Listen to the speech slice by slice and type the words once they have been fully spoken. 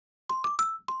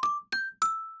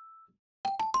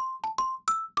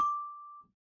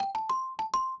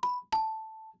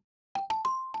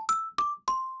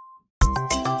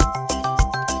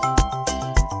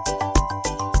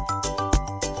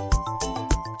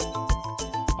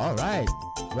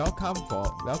Alright,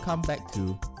 welcome back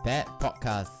to that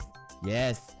podcast.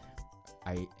 Yes,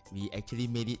 we actually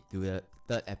made it to the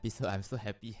third episode. I'm so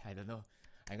happy. I don't know.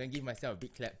 I'm gonna give myself a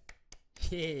big clap.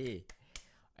 Yay!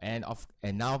 And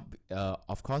now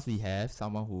of course we have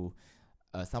someone who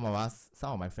some of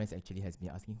my friends actually has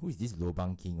been asking, who is this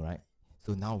Lobang King, right?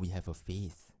 So now we have a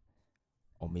face.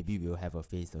 Or maybe we'll have a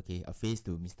face, okay? A face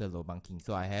to Mr. Lobang King.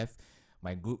 So I have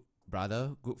my good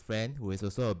friend who is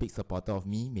also a big supporter of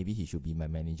me. Maybe he should be my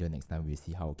manager next time. We'll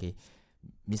see how, okay?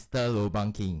 Mr.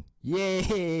 Lobang King.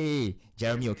 Yay!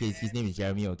 Jeremy, okay? His name is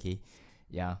Jeremy, okay?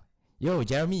 Yeah. Yo,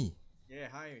 Jeremy. Yeah,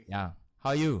 hi. Yeah. How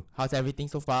are you? How's everything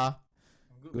so far?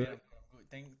 I'm good, Good. man. I'm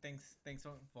good. Thanks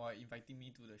for inviting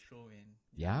me to the show, man.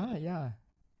 Yeah.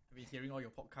 I've been hearing all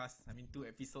your podcasts. I mean, 2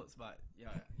 episodes, but yeah,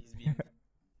 it's been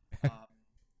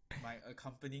my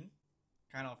accompanying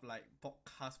kind of like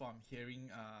podcast while I'm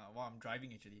hearing while I'm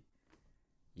driving actually.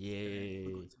 Yay.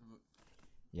 Super good.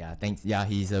 Yeah, thanks.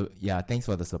 Yeah, thanks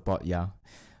for the support. Yeah.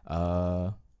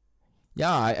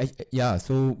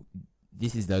 So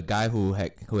this is the guy who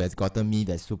has gotten me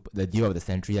the deal of the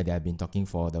century that I've been talking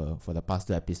for the past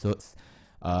 2 episodes.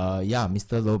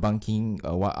 Mr. Lobang King.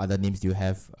 What other names do you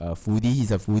have? Foodie.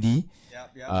 He's a foodie.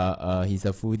 Yeah. He's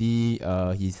a foodie.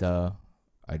 He's a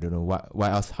I don't know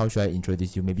what else. How should I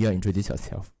introduce you? Maybe you'll introduce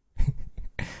yourself.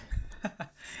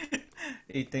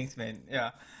 Hey, thanks, man.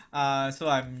 Yeah. So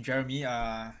I'm Jeremy.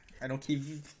 I don't keep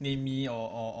name me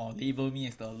or label me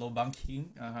as the Lobang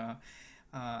King.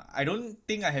 I don't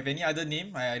think I have any other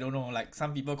name. I don't know. Like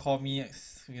some people call me,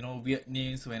 weird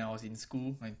names when I was in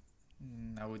school.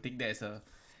 I would take that as a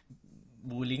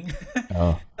bullying.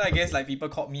 Oh, So I guess like people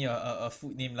called me a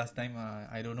food name last time.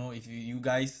 I don't know if you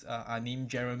guys are named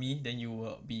Jeremy, then you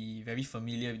will be very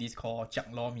familiar with this called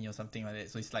Chak Lor Mee or something like that.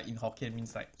 So it's like in Hokkien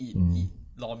means like eat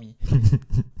lor mee.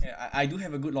 Yeah, I do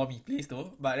have a good lor mee place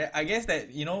though, but I guess that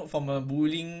from a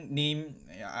bullying name,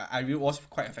 I really was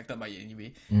quite affected by it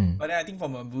anyway. But then I think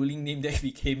from a bullying name that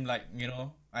became like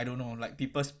I don't know, like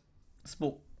people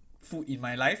spoke food in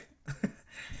my life.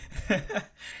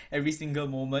 Every single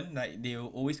moment, like they will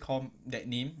always call that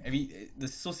name. The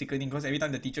so sickening because every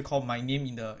time the teacher called my name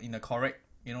in the correct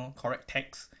correct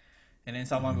text, and then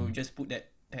someone will just put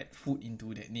that food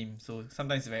into that name. So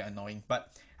sometimes it's very annoying.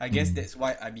 But I guess that's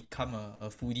why I become a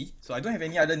foodie. So I don't have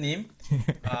any other name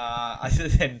other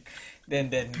than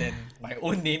my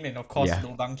own name, and of course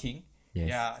Lobang King. yes.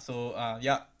 Yeah. So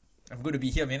I'm good to be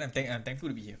here, man. I'm thankful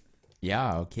to be here.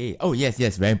 Yeah, okay. Oh, yes,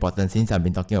 very important since I've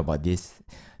been talking about this.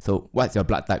 So, what's your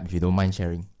blood type if you don't mind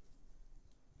sharing?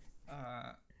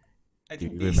 I Do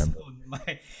think you based remember? on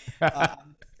my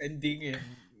understanding and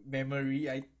memory,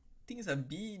 I think it's a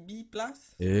B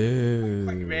plus.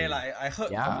 Quite rare, Oh, like I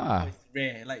heard from yeah. people it's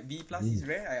rare. Like B plus is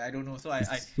rare. I don't know. So I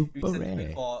It's super recently went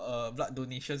rare. for a blood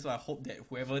donation. So I hope that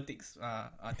whoever takes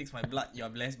my blood,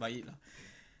 you're blessed by it, lah.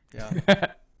 Yeah.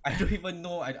 I don't even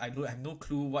know. I have no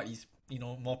clue what is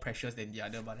more precious than the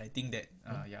other. But I think that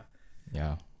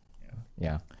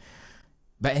Yeah.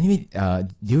 But anyway,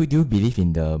 do you believe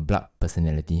in the blood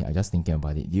personality? I'm just thinking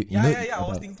about it. You know I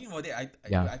was about thinking about it.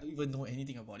 Yeah. I don't even know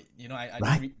anything about it. I Right.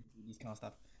 don't read into this kind of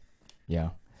stuff. Yeah.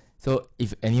 So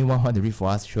if anyone want to read for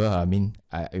us, sure. I mean,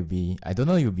 it'll be I don't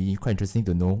know. It'll be quite interesting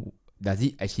to know. Does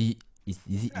it actually is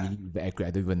it Yeah. really very accurate?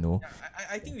 I don't even know. Yeah,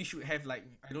 I think we should have like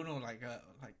I don't know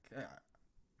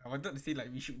I wanted to say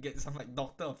like we should get some like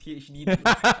doctor or PhD.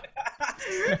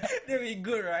 That'd be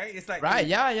good, right? It's like Right?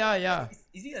 Yeah.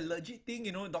 Is it a legit thing?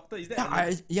 Doctor, is that Yeah. a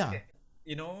legit Yeah.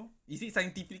 thing? Is it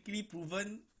scientifically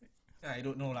proven? I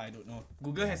don't know lah. I don't know.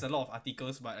 Google has a lot of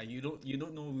articles, but you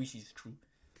don't know which is true.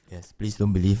 Yes. Please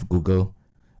don't believe Google.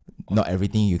 Not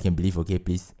everything you can believe. Okay,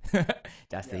 please.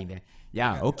 Just saying that.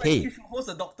 Yeah. So I think Okay. you should host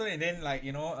a doctor and then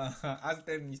ask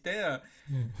them, is there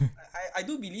I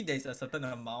do believe there's a certain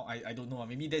amount. I don't know.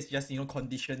 Maybe that's just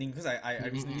conditioning because I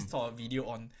recently saw a video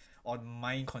on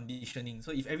mind conditioning.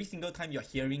 So if every single time you're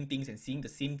hearing things and seeing the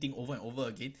same thing over and over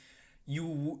again,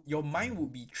 your mind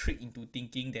would be tricked into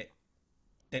thinking that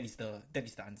is the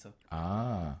answer.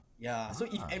 Ah. Yeah. So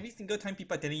if every single time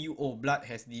people are telling you, oh, blood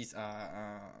has this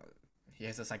he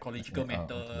has a psychological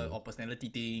matter okay. or personality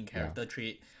thing, character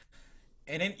trait.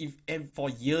 And then if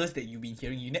for years that you've been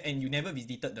hearing and you never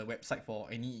visited the website for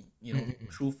any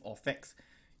truth or facts,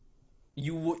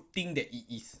 you would think that it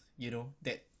is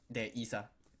that there is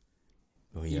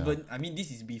Oh yeah. even I mean this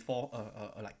is before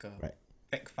like a Right.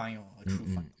 fact find or a true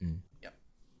find. Yep.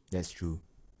 That's true.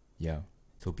 Yeah.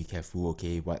 So be careful,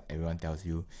 okay, what everyone tells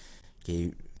you.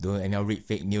 Okay, don't anyhow read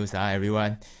fake news,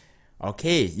 everyone.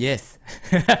 Okay, yes.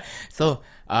 So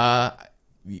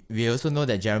we also know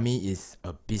that Jeremy is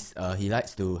he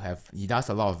likes to he does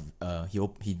a lot of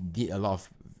he did a lot of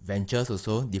ventures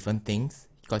also, different things,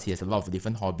 because he has a lot of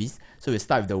different hobbies. So we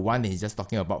start with the one that he's just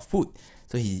talking about, food.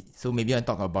 So maybe I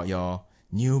talk about your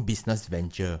new business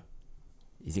venture.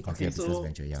 Is it Okay, considered a business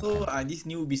venture? Yeah, so kind of. this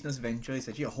new business venture is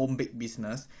actually a home baked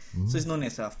business. So it's known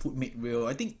as a Food Made Real.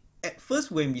 I think at first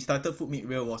when we started Food Made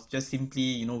Real was just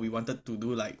simply, we wanted to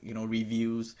do like,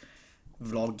 reviews,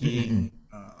 vlogging,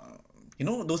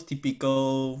 those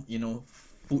typical,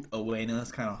 food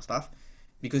awareness kind of stuff.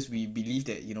 Because we believe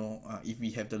that, if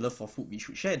we have the love for food, we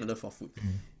should share the love for food.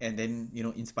 And then,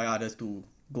 inspire others to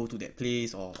go to that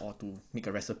place or to make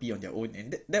a recipe on their own.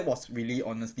 And that was really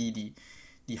honestly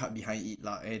the heart behind it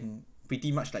lah. And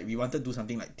pretty much like we wanted to do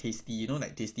something like Tasty,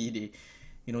 like Tasty,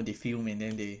 they film and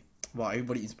then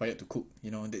everybody inspired to cook,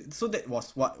 so that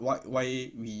was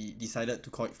why we decided to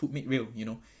call it Food Made Real,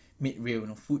 made real,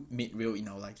 food made real in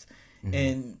our lives.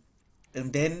 And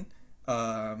then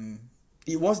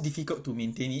it was difficult to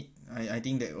maintain it. I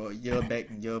think that a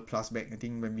year plus back, I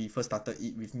think when we first started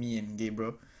it with me and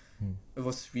Gabriel, it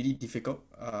was really difficult.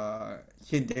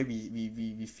 Here and there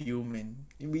we film and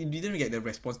we didn't get the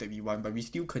response that we want, but we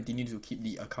still continue to keep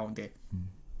the account there.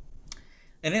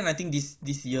 And then I think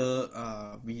this year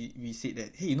we said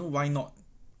that, hey, why not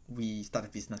we start a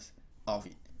business out of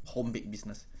it, home baked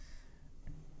business.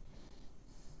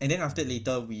 And then after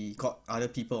later we got other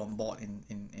people on board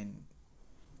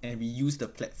and we used the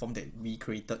platform that we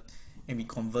created and we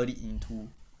convert it into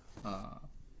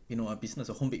a business,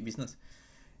 a home baked business.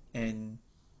 And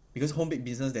because home baked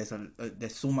business,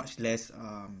 there's so much less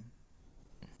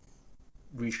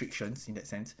restrictions in that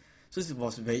sense, so it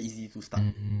was very easy to start.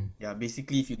 Yeah,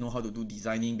 basically if you know how to do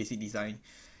basic design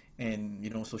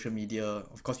and social media,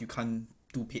 of course you can't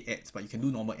do paid ads, but you can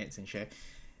do normal ads and share,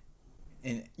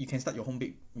 and you can start your home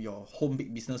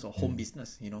baked business or home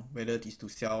business, whether it is to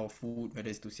sell food, whether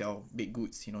it's to sell baked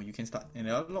goods, you can start. And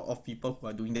there are a lot of people who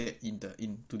are doing that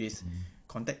in today's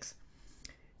context.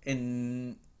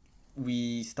 And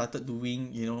we started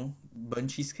doing burnt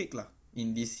cheesecake lah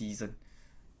in this season.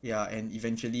 Yeah, and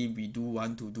eventually we do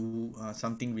want to do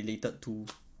something related to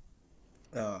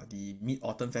the Mid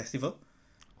Autumn Festival.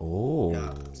 Oh.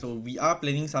 Yeah, so we are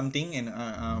planning something,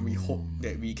 and we hope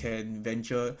that we can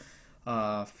venture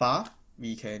far.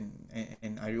 We can,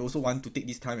 and I also want to take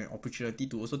this time and opportunity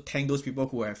to also thank those people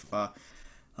who have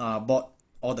bought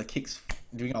all the cakes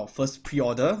during our first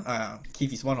pre-order.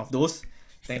 Keith is one of those.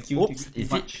 Thank you. Oops, Thank you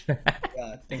so much.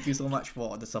 Yeah, thank you so much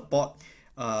for the support.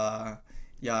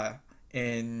 Yeah,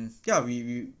 and yeah,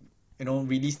 we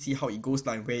really see how it goes,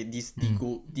 like where this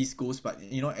goes. But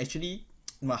actually,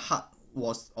 my heart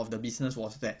of the business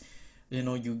was that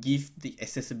you give the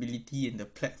accessibility and the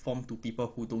platform to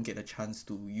people who don't get a chance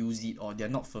to use it or they're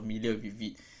not familiar with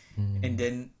it, and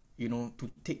then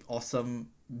to take awesome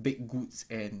baked goods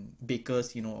and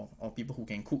bakers, or people who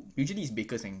can cook. Usually it's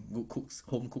bakers and good cooks,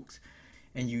 home cooks,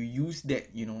 and you use that,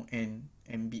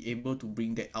 and be able to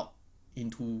bring that out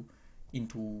into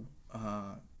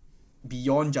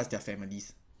beyond just their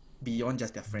families, beyond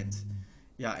just their friends.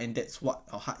 Yeah, and that's what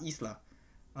our heart is lah.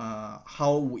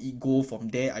 How would it go from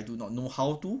there? I do not know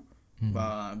how to.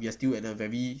 We are still at a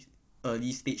very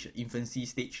early stage, infancy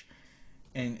stage,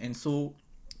 and so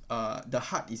the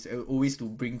heart is always to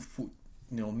bring food,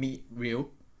 made real,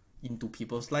 into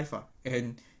people's life.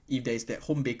 And if there is that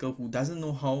home baker who doesn't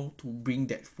know how to bring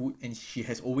that food, and he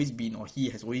has always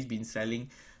been selling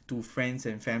to friends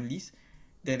and families,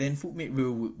 then Food Made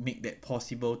Real would make that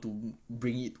possible to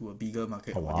bring it to a bigger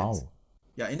market audience.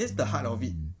 Yeah, and that's the heart of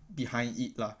it, behind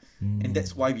it lah. And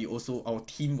that's why our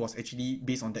team was actually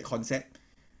based on that concept,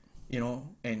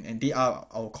 and they are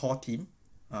our core team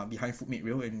behind Food Made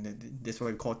Real, and that's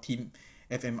why we call team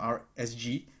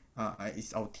FMRSG.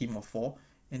 It's our team of 4,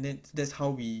 and then that's how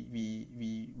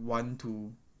we want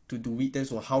to do it.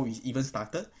 That's how we even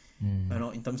started,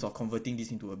 in terms of converting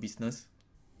this into a business,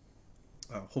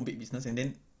 home baked business. And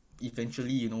then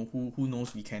eventually, who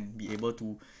knows, we can be able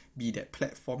to be that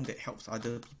platform that helps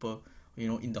other people,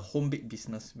 in the home baked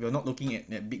business. We're not looking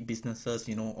at big businesses,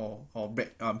 or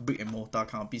brick and mortar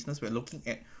kind of business. We're looking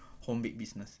at home baked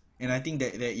business. And I think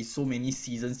that there is so many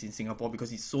seasons in Singapore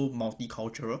because it's so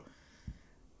multicultural.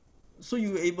 So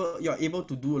you're able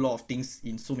to do a lot of things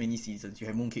in so many seasons. You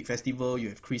have Mooncake Festival, you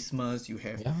have Christmas, you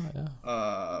have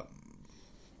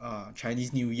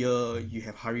Chinese New Year, you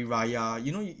have Hari Raya.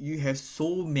 You have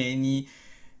so many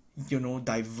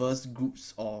diverse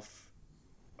groups of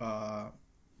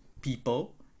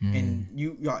people, and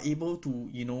you are able to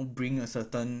bring a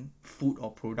certain food or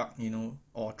product,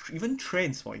 or even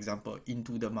trends, for example,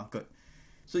 into the market.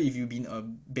 So if you've been a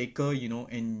baker,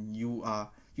 and you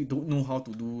are you don't know how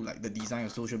to do like the design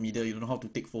of social media, you don't know how to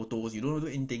take photos, you don't know how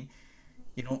to do anything,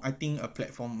 I think a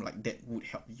platform like that would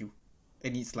help you.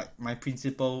 And it's like my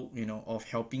principle, of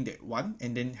helping that one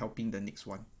and then helping the next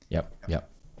one. Yep. Yep.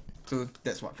 So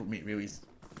that's what FoodMate Real is.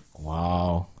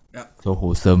 Wow. Yeah. So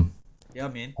wholesome. Yeah,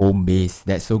 man. Home base.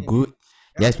 That's so good.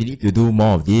 Yeah. Yes, we need to do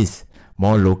more of this.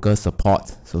 More local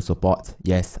support. So support.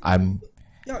 Yes,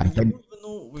 Yeah, I you can. don't even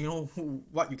know,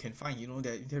 what you can find,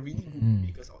 there are really good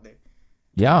bakers out there.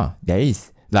 Yeah, there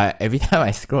is. Like every time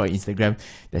I scroll on Instagram,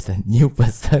 there's a new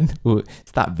person who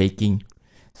start baking.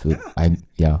 So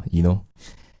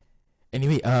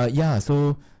Anyway, yeah.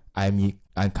 So I'm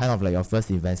kind of like your first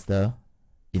investor,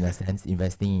 in a sense,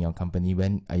 investing in your company.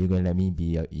 When are you going to let me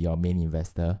be your main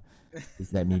investor?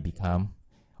 Please let me become.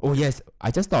 Oh yes,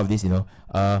 I just thought of this.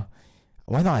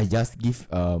 Why not I just give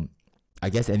I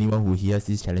guess anyone who hears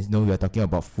this challenge know we are talking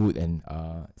about food, and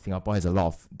Singapore has a lot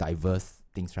of diverse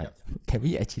things, right? Yep. Can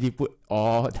we actually put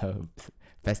all the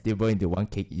festival into one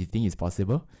cake? You think it's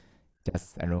possible?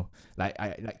 Just I don't know, like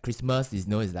I like Christmas is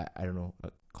like I don't know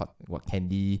what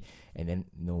candy, and then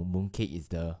moon cake is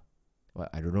the what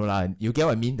I don't know lah. You get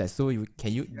what I mean? That so you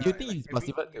can you do you Yeah, think like it's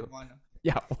possible everything in to one.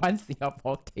 yeah one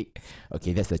Singapore cake?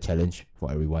 Okay, that's a challenge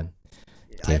for everyone.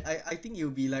 I, Okay. I, I think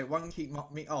it'll be like one cake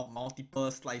made out of multiple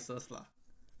slices lah.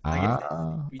 I guess that's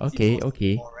the Okay, principle of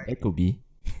okay. Singapore, right? That could be.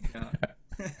 Yeah.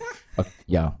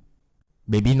 Yeah.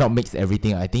 Maybe not mix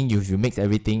everything. I think if you mix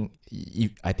everything,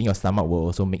 I think your stomach will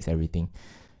also mix everything.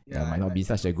 Yeah, Yeah, might not be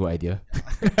such a good idea.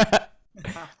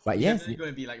 But it's yes, definitely going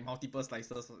to be like multiple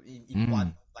slices in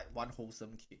mm, one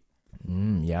wholesome cake.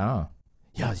 yeah.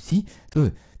 Yeah, see? So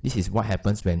this is what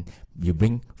happens when you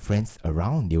bring friends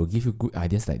around. They will give you good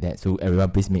ideas like that. So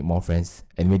everyone please make more friends.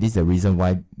 Anyway, this is the reason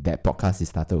why that podcast is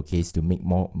started, okay, is to make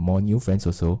more new friends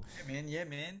also. Yeah,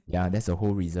 man. Yeah, that's the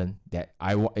whole reason that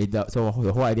so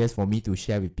the whole idea is for me to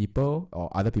share with people or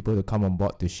other people to come on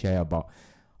board to share about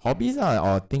hobbies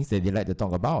or things that they like to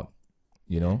talk about.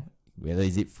 Whether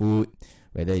is it food,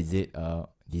 whether is it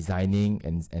designing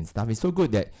and stuff. It's so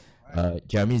good that Right.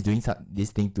 Jeremy is doing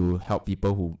this thing to help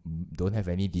people who don't have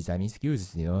any designing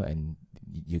skills, and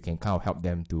you can kind of help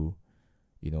them to,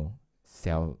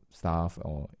 sell stuff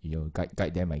or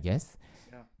guide them, I guess.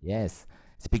 Yeah. Yes.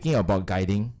 Speaking about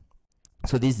guiding,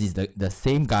 so this is the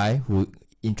same guy who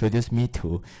introduced me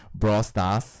to Brawl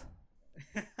Stars.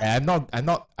 And I'm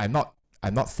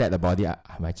not sad about it.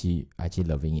 I'm actually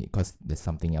loving it because there's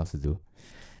something else to do.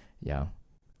 Yeah.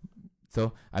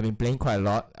 So I've been playing quite a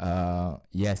lot.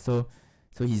 Yeah. So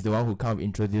he's the one who kind of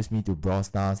introduced me to Brawl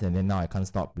Stars, and then now I can't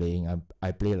stop playing.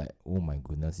 I play like, oh my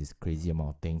goodness, it's crazy amount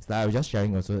of things. Like I was just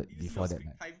sharing also You see before your that.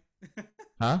 screen Like, time?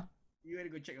 huh? You gotta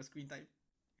go check your screen time.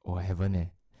 Oh, I haven't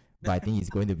but I think it's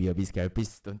going to be a bit scary.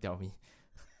 Please don't tell me.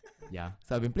 Yeah.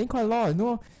 So I've been playing quite a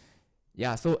lot.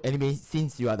 Yeah. So anyway,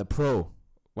 since you are the pro,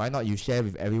 why not you share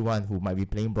with everyone who might be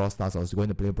playing Brawl Stars or is going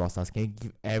to play Brawl Stars? Can you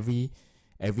give every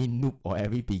noob or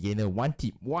every beginner one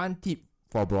tip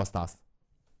for Brawl Stars?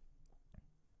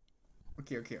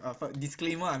 Okay. For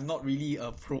disclaimer, I'm not really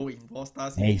a pro in Brawl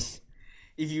Stars. Nice.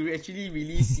 If you actually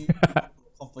really see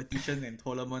competition and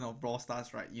tournament of Brawl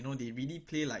Stars, right? They really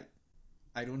play like,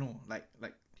 I don't know, like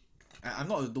I'm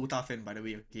not a Dota fan, by the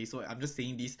way. Okay, so I'm just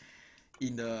saying this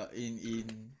in not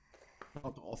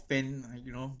to offend.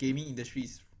 Gaming industry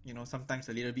is sometimes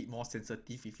a little bit more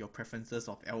sensitive with your preferences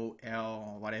of LOL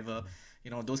or whatever.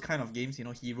 Those kind of games.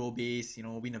 Hero based.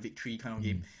 Win a victory kind of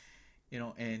game.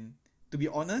 And to be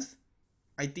honest,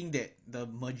 I think that the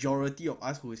majority of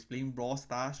us who is playing Brawl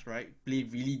Stars, right, play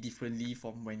really differently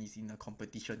from when it's in a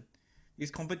competition. This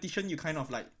competition, you kind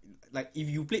of like if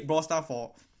you played Brawl Stars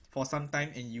for some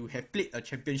time and you have played a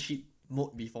championship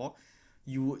mode before,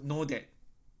 you would know that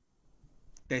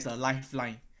there's a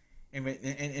lifeline, and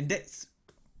that's,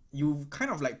 you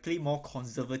kind of like play more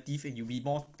conservative and you be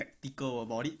more tactical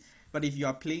about it. But if you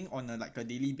are playing on a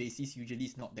daily basis, usually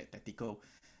it's not that tactical,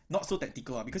 not so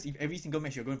tactical, because if every single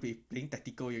match you're going to be playing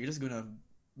tactical, you're just going to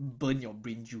burn your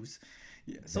brain juice.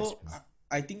 Yeah. That's So true.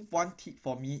 I think one tip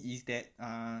for me is that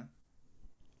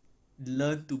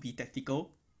learn to be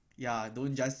tactical. Yeah,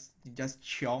 don't just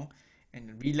chiong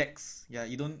and relax. Yeah,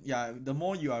 you don't. Yeah, the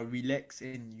more you are relaxed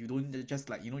and you don't just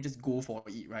just go for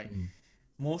it, right? Mm.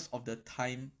 Most of the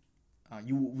time,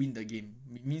 you will win the game.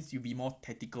 It means you be more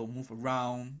tactical, move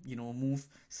around, move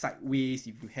sideways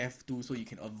if you have to, so you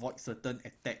can avoid certain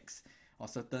attacks or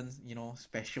certain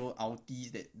special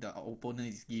ultis that the opponent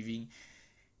is giving.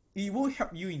 It will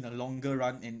help you in the longer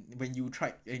run, and when you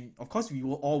try, and of course we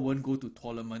will all won't go to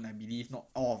tournament. I believe not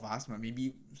all of us, but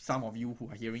maybe some of you who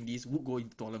are hearing this would go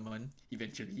into tournament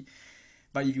eventually.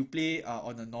 But if you play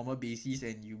on a normal basis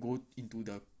and you go into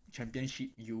the championship,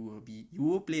 you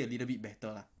will play a little bit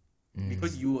better lah.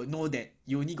 Because you will know that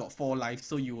you only got 4 lives,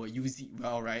 so you will use it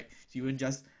well, right? So you won't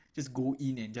just go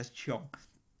in and just chiong.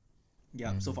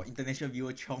 Yeah. So for international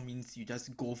viewer, chiong means you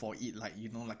just go for it like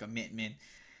like a madman.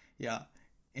 Yeah.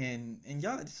 And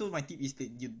yeah, so my tip is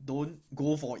that you don't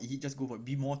go for it, just go for it.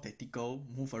 Be more tactical,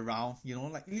 move around,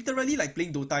 like literally like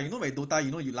playing Dota. Where Dota,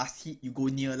 you last hit, you go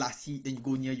near, last hit, then you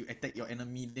go near, you attack your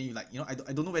enemy, then you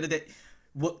I don't know whether that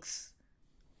works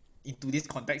into this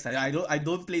context. I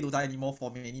don't play Dota anymore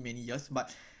for many years, but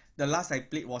the last I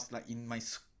played was like in my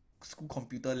school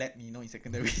computer lab, in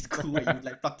secondary school, where you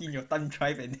like plug in your thumb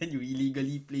drive and then you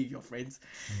illegally play with your friends.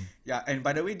 Yeah, and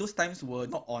by the way, those times were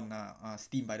not on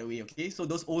Steam, by the way, okay? So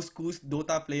those old school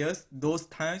Dota players, those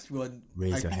times were,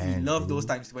 Raise your we hand, love those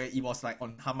bro. times where it was like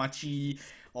on Hamachi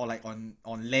or like on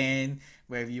LAN,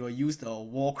 where we will use the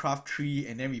Warcraft 3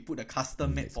 and then we put a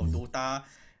custom map That's for me. Dota.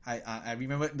 I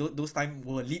remember those times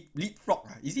were leapfrog.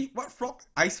 Is it what frog?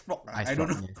 Ice frog. Ice I don't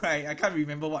frog, know. yes. I can't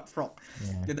remember what frog.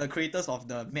 Yeah. The creators of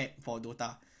the map for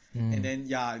Dota. And then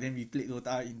then we played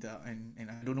Dota in the and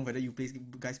I don't know whether you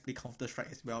guys play Counter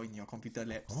Strike as well in your computer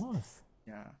labs. Of course.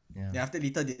 Yeah. Yeah. Then after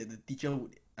later the teacher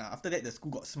would after that the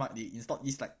school got smart. They installed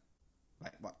this like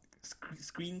what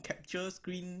screen capture,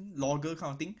 screen logger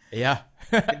kind of thing. Yeah.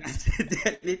 And after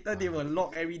that later they will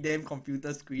log every damn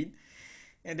computer screen,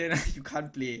 and then you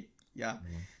can't play. Yeah.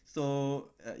 So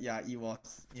it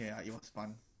was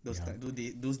fun.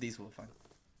 Those days were fun.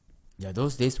 Yeah,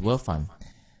 those days were fun.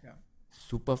 Yeah.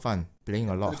 Super fun. Playing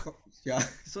a lot. Yeah.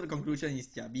 So the conclusion is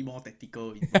be more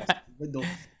tactical.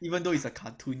 Even though it's a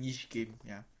cartoonish game.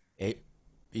 Yeah.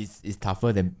 It's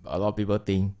tougher than a lot of people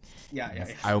think. Yeah.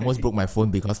 I almost broke my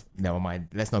phone because never mind.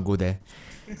 Let's not go there.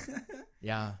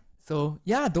 Yeah. So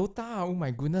yeah, Dota. Oh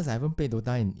my goodness, I haven't played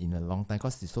Dota in a long time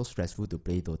because it's so stressful to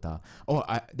play Dota. Oh,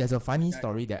 there's a funny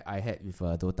story that I had with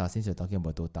Dota. Since you're talking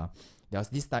about Dota, there was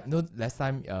this time. Last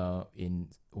time in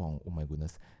oh my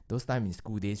goodness, those time in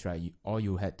school days, right? All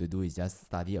you had to do is just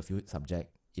study a few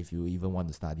subject if you even want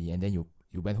to study, and then you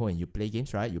went home and you play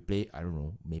games, right? You play, I don't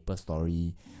know, Maple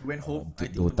Story. You went home. I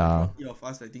think the Dota. majority of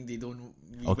us, I think they don't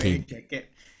Okay. wear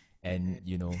jacket. And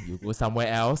you go somewhere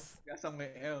else. Yeah, somewhere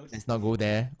else. Let's not go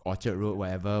there. Orchard Road,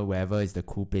 wherever is the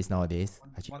cool place nowadays.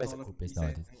 Actually, where's the cool place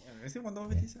nowadays? Is it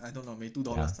 $1.50? I don't know, maybe $2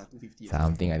 or $2.50.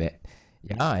 Something like that.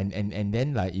 Yeah, and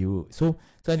then like you so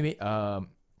anyway,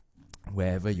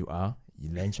 wherever you are,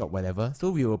 you land shop, whatever.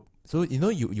 So you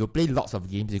play lots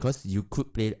of games because you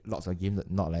could play lots of games.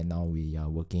 Not like now we are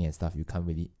working and stuff. You can't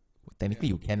really. Technically,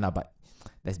 you can lah, but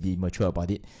let's be mature about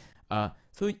it.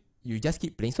 So you just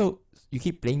keep playing. So you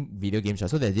keep playing video games,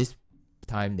 right? So there's this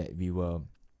time that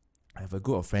I have a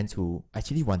group of friends who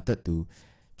actually wanted to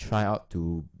try out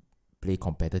to play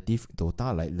competitive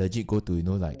Dota, like legit go to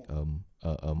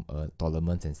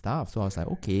tournaments and stuff. So I was like,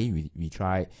 okay, we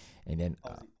tried, and then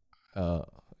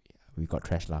we got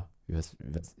trashed lah.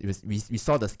 We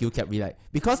saw the skill cap. We like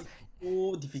because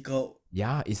so difficult.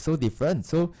 Yeah, it's so different.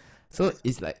 So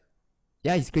it's like,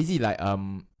 yeah, it's crazy. Like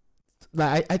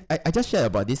I just shared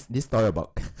about this story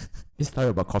about this story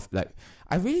about coffee. Like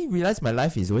I really realized my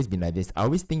life has always been like this. I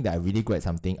always think that I'm really good at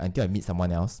something until I meet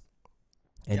someone else,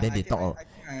 and then they talk. I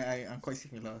think I'm quite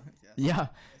similar. Yeah.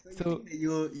 So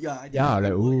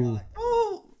like ooh.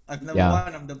 I'm number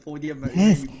one. I'm the podium.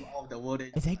 Yes. You go out of the world.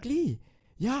 Exactly.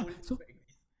 Yeah. So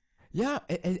yeah,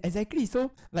 exactly.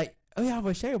 So like, oh yeah, I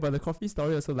was sharing about the coffee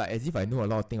story also, like as if I know a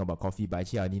lot of things about coffee, but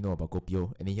actually I only know about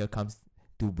Kopio. And then here comes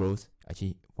two bros.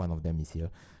 Actually, one of them is here,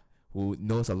 who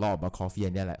knows a lot about coffee,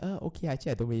 and they're like, okay,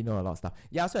 actually I don't really know a lot of stuff.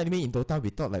 Yeah, so anyway, in Dota we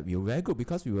thought like we were very good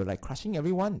because we were like crushing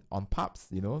everyone on pubs,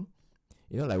 like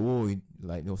whoa,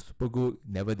 like super good,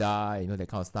 never die, that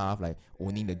kind of stuff, like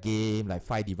owning the game, like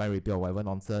fight divine rapier or whatever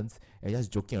nonsense, and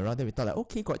just joking around. Then we thought like,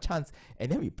 okay, got chance, and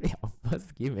then we play our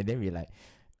first game, and then we like,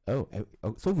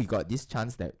 so we got this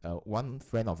chance that one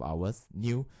friend of ours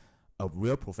knew a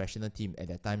real professional team at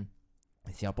that time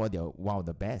in Singapore. They're one of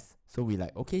the best. So we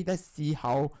like, okay, let's see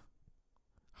how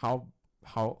far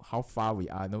we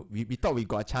are. No, we thought we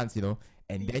got a chance, and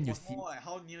then you see, like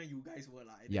how near you guys were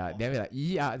like. yeah, then we're like,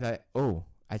 yeah, like, oh,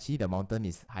 actually the mountain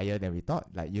is higher than we thought.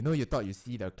 Like, you thought you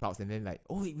see the clouds, and then like,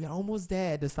 oh, we are almost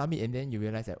there at the summit, and then you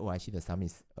realize that, oh, actually the summit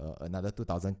is another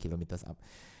 2,000 kilometers up.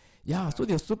 Yeah, so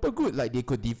they're super good. Like they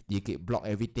could block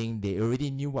everything. They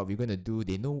already knew what we're gonna do.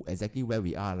 They know exactly where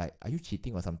we are. Like, are you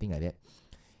cheating or something like that?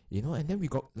 And then we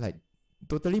got like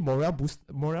totally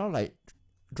morale like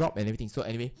drop and everything. So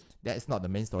anyway, that's not the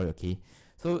main story, okay?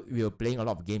 So we were playing a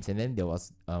lot of games, and then there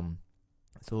was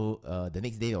the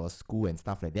next day there was school and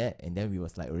stuff like that, and then we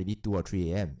was like already 2 or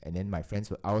 3 a.m. and then my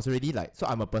friends I was already like, so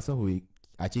I'm a person who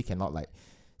actually cannot like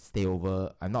stay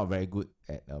over. I'm not very good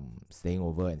at staying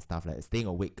over and stuff like that, staying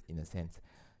awake in a sense.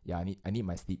 Yeah, I need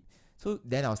my sleep. So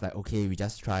then I was like, okay, we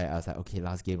just try. I was like, okay,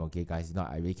 last game, okay, guys.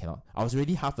 I really cannot. I was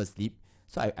already half asleep,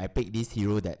 so I picked this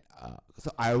hero that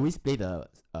so I always play the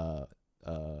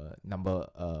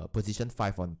number position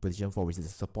 5 on position 4, which is a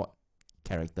support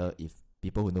character. If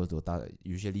people who know Dota,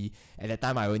 usually at that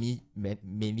time I only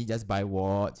mainly just buy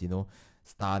wards,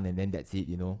 stun, and then that's it.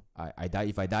 I die.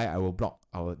 If I die, I will block.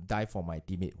 I will die for my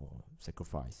teammate or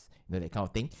sacrifice, that kind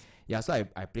of thing. Yeah, so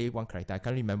I play one character. I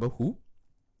can't remember who.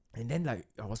 And then like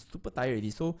I was super tired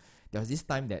already. So there was this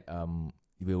time that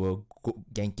we were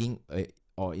ganking,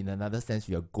 or in another sense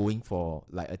we are going for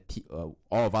like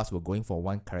all of us were going for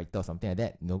one character or something like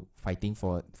that. Fighting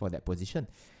for that position.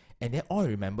 And then all I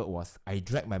remembered was I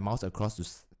dragged my mouse across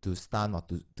to stun or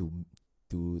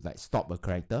to like stop a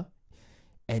character.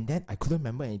 And then I couldn't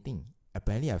remember anything.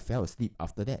 Apparently I fell asleep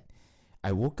after that.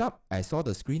 I woke up, I saw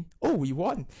the screen. Oh, we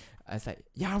won. I was like,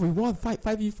 yeah, we won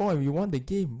 5v4 and we won the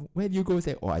game. Where do you go?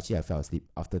 Say, oh, actually I fell asleep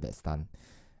after that stun.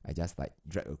 I just like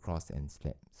dragged across and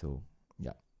slept. So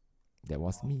yeah, that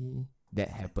was me. That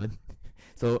happened.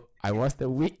 So I was the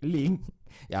weak link.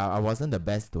 Yeah, I wasn't the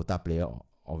best Dota player.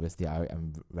 Obviously,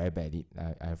 I'm very bad at it.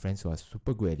 I have friends who are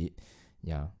super good at it.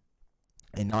 Yeah.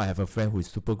 And now I have a friend who is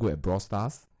super good at Brawl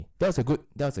Stars. That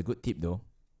was a good tip though.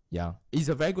 Yeah. It's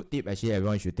a very good tip actually.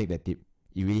 Everyone should take that tip.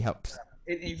 It really helps.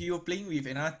 And if you're playing with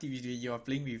another tip, you're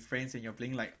playing with friends and you're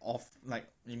playing like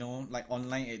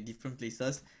online at different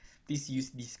places, please use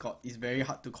Discord. It's very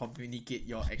hard to communicate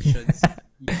your actions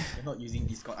if you're not using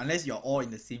Discord unless you're all in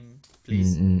the same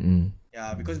place.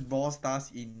 Yeah, because Brawl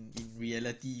Stars in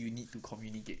reality you need to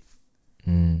communicate.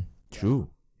 True.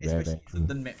 Especially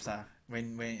certain maps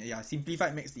when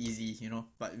simplified maps easy,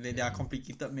 but there are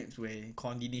complicated maps where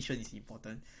coordination is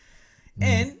important.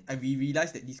 And we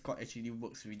realized that Discord actually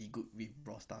works really good with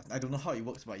Brawl Stars. I don't know how it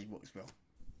works, but it works well.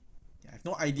 I have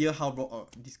no idea how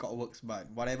Discord works, but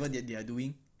whatever that they are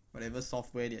doing, whatever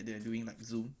software that they're doing, like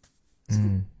Zoom, it's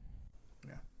good.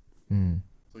 Yeah.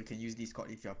 So you can use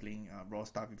Discord if you're playing Brawl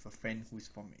Stars with a friend who's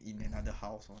from in another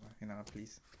house or another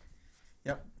place.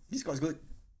 Yep, Discord is good.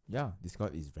 Yeah,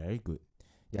 Discord is very good.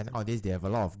 Yeah, nowadays they have a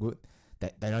lot of good.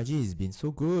 That technology has been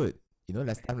so good.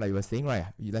 Last time, like you were saying, right?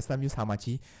 You last time use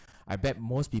Hamachi. I bet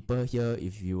most people here,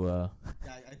 if you were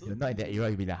you're not in that era,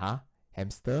 you'll be like, huh?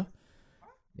 Hamster?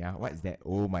 Yeah, what is that?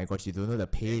 Oh my gosh, you don't know the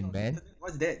pain, man.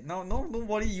 What's that? No,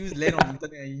 nobody use LAN on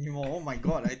internet anymore. Oh my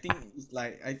god, I think it's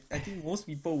like I think most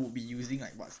people would be using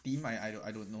like what, Steam? I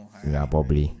don't know.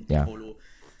 Probably. I follow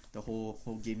the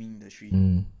whole gaming industry.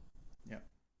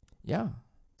 Yeah.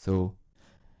 So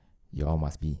you all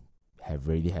must be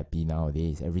really happy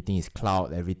nowadays. Everything is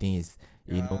cloud, everything is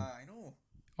I know.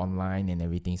 online and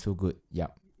everything so good. Yeah.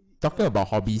 Talking about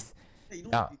hobbies.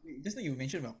 Just now you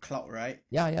mentioned about cloud, right?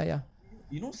 Yeah.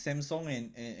 Samsung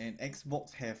and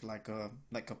Xbox have like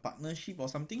a partnership or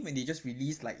something when they just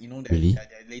released their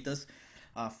latest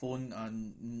phone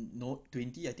Note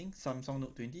 20, I think Samsung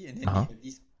Note 20, and then they have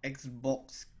this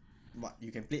Xbox.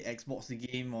 You can play Xbox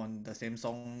game on the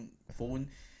Samsung phone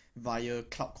via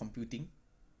cloud computing.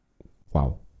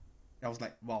 Wow. I was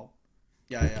like, wow.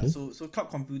 Yeah. So cloud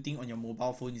computing on your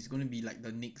mobile phone is going to be like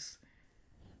the next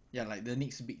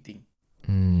big thing.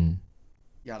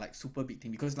 Yeah, like super big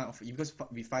thing, because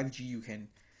with 5G you can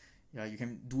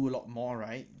do a lot more,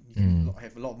 right? You can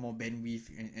have a lot more bandwidth,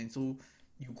 and so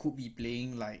you could be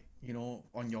playing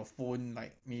on your phone,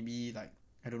 like maybe like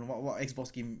I don't know what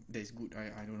Xbox game that is good.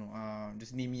 I don't know.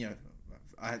 Just name me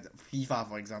FIFA,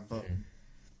 for example.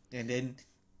 And then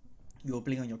you were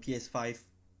playing on your PS5.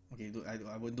 Okay,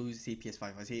 I won't say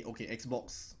PS5. I say okay,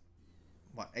 Xbox.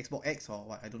 What, Xbox X or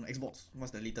what? I don't know. Xbox.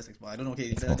 What's the latest Xbox? I don't know.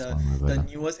 Okay, the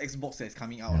newest Xbox that's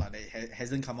coming out that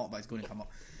hasn't come out, but it's going to come out.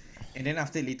 And then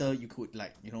after later, you could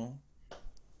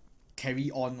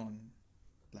carry on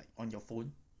your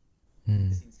phone.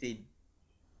 It's insane.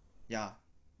 Yeah.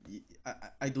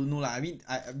 I don't know lah. I mean,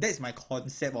 that's my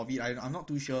concept of it. I'm not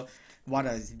too sure what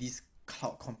is this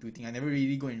cloud computing. I never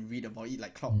really go and read about it,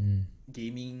 like cloud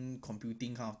gaming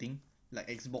computing kind of thing, like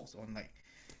Xbox on like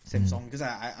Samsung, because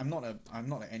I'm not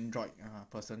an Android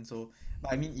person. So,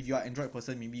 but I mean, if you are an Android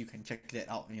person, maybe you can check that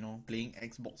out. Playing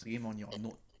Xbox game on your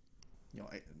Note, your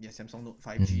Samsung Note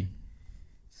 5G,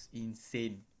 it's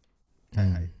insane.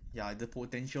 The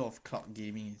potential of cloud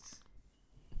gaming is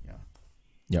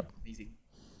amazing.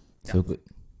 So good.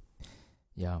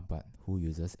 Yeah, but who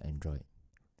uses Android?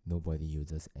 Nobody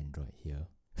uses Android here.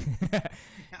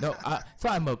 No, so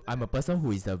I'm a person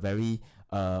who is a very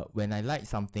when I like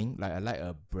something, like I like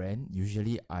a brand,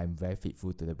 usually I'm very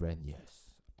faithful to the brand.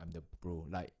 Yes, I'm the bro.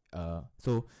 Like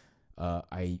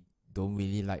I don't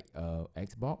really like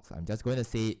Xbox. I'm just going to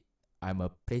say I'm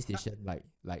a PlayStation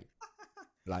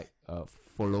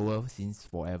follower since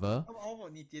forever. How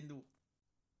about Nintendo?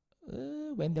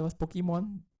 When there was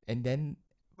Pokemon, and then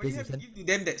But you have to PlayStation. give to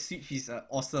them that Switch is a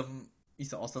awesome.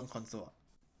 It's an awesome console.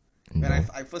 No. When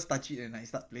I first touched it and I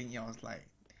start playing it, I was like,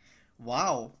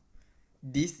 wow,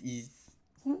 this is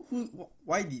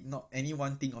why did not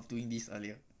anyone think of doing this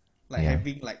earlier? Like Yeah.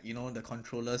 having like the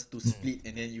controllers to split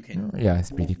and then you can Yeah, it's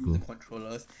both pretty use cool. the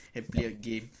controllers and play a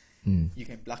game. Mm. You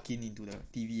can plug in into the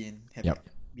TV and have Yep. like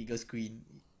bigger screen.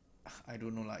 I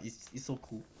don't know lah. It's so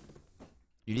cool.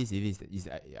 It is.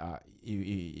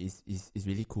 It's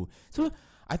really cool. So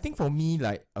I think for me,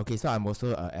 like, okay, so I'm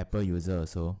also an Apple user,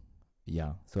 so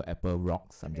yeah. So Apple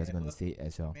rocks. I'm just gonna say it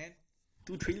as well. Man,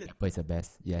 2 trillion. Apple is the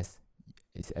best. Yes.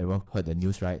 It's everyone heard the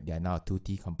news, right? They are now a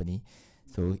 2T company.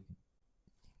 So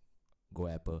go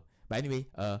Apple. But anyway,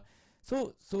 I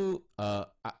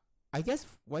guess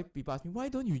why people ask me, why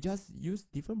don't you just use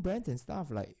different brands and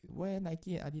stuff? Like, why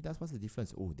Nike and Adidas, what's the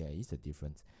difference? Oh, there is a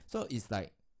difference. So it's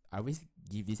like, I always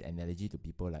give this analogy to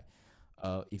people like,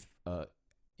 if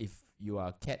you are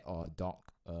a cat or a dog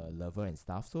lover and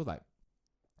stuff, so like,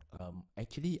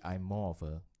 actually I'm more of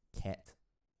a cat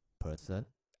person.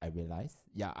 I realize,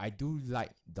 yeah, I do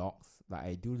like dogs. Like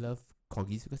I do love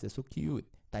corgis because they're so cute,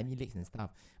 tiny legs and stuff.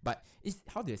 But it's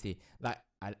how do I say? Like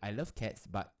I love cats,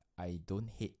 but I don't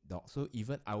hate dogs. So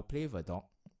even I'll play with a dog,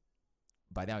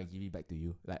 but then I'll give it back to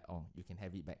you. Like, oh, you can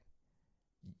have it back.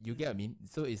 You get what I mean?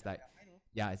 So it's like, I know.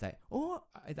 yeah, it's like,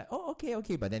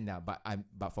 okay. But then but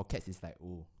for cats, it's like,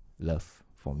 oh, love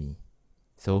for me.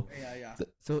 So Yeah.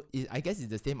 I guess it's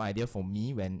the same idea for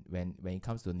me when it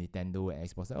comes to Nintendo and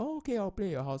Xbox. Like, oh, okay, I'll play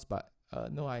at your house, but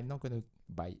no, I'm not gonna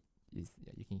buy it.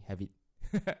 You can have it.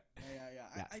 Yeah.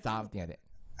 Yeah, I think something like that.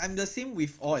 I'm the same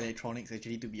with all electronics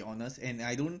actually, to be honest. And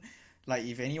I don't like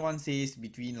if anyone says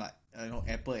between like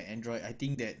Apple and Android. I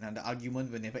think that the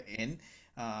argument will never end.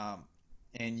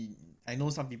 And I know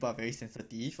some people are very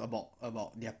sensitive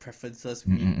about their preferences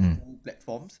with two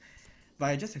platforms, but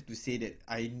I just have to say that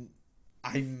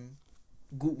I'm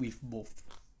good with both.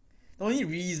 The only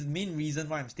main reason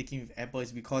why I'm sticking with Apple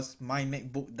is because my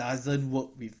MacBook doesn't work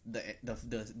with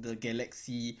the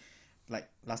Galaxy. Like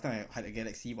last time I had a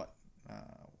Galaxy,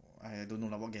 I don't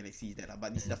know what Galaxy is that lah,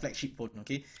 but this is the flagship phone,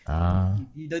 okay?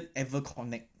 It didn't ever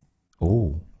connect.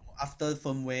 Oh. After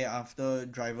firmware, after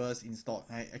drivers installed,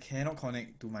 I cannot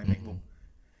connect to my MacBook.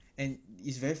 And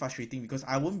it's very frustrating because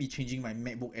I won't be changing my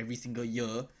MacBook every single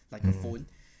year like a phone,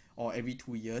 or every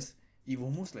 2 years. It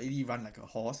will most likely run like a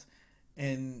horse.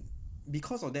 And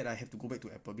because of that, I have to go back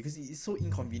to Apple because it's so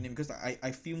inconvenient because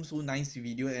I film so nice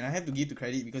video and I have to give the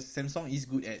credit because Samsung is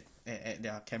good at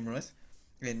their cameras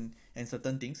and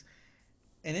certain things.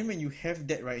 And then when you have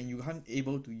that, right, and you aren't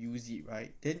able to use it,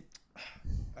 right, then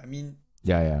I mean,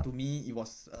 Yeah. to me it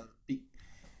was a big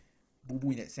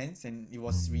boo-boo in that sense, and it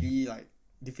was really like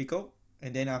difficult.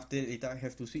 And then after later I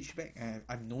have to switch back, and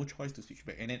I have no choice to switch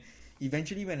back. And then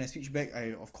eventually when I switch back,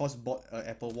 I of course bought an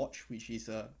Apple Watch, which is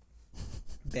a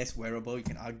best wearable. You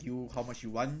can argue how much you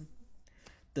want.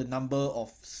 The number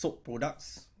of soap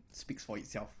products speaks for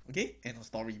itself. Okay, end of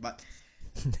story. But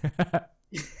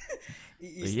it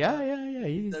is Yeah.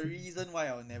 It is. the reason why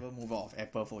I'll never move out of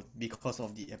Apple phone because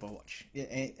of the Apple Watch. Yeah,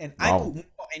 and Wow. I could move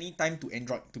out any time to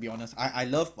Android. To be honest, I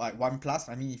love like OnePlus.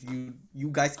 I mean, if you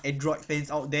guys Android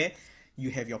fans out there, you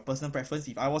have your personal preference.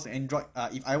 If I was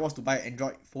to buy an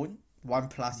Android phone,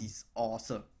 OnePlus is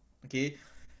awesome. Okay,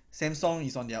 Samsung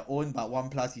is on their own, but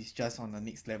OnePlus is just on the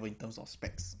next level in terms of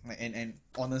specs. And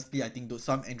honestly, I think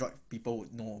some Android people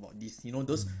would know about this.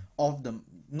 Those of the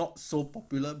not so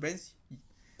popular brands,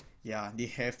 yeah, they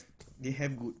have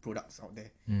good products out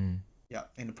there. Yeah,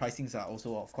 and the pricings are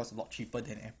also of course a lot cheaper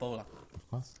than Apple lah. Of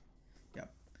course. Yeah,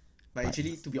 but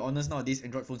actually, to be honest, nowadays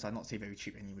Android phones are not say very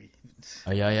cheap anyway.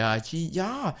 Yeah. Actually,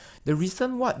 yeah. The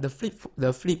recent the flip.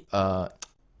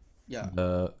 Yeah,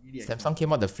 The really Samsung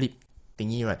came out the flip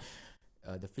thingy, right?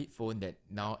 The flip phone that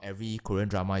now every Korean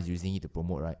drama is using it to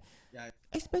promote, right? Yeah.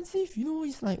 Expensive,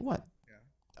 it's like what? Yeah.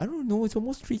 I don't know. It's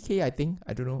almost 3K, I think.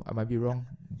 I don't know. I might be wrong.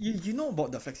 You know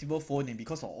about the flexible phone, and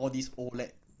because of all these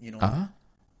OLED,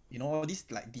 all these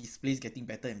like displays getting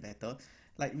better and better.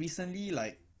 Like recently,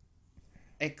 like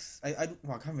I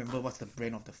can't remember what's the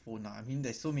brand of the phone now. I mean,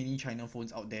 there's so many China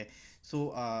phones out there.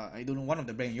 So I don't know, one of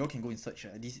the brand, you all can go and search.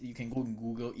 This you can go and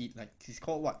Google it. Like it's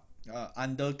called what?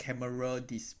 Under camera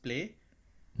display.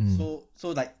 So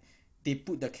like they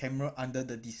put the camera under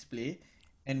the display,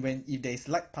 and if there is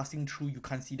light passing through, you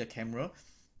can't see the camera,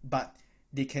 but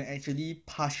they can actually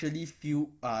partially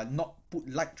not put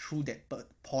light through that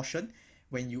portion,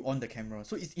 when you on the camera.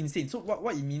 So it's insane. So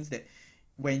what it means that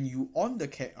when you on the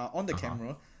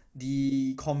camera,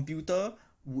 the computer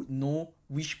would know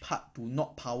which part to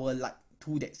not power light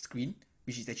to that screen,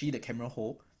 which is actually the camera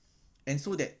hole, and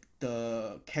so that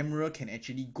the camera can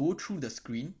actually go through the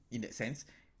screen in that sense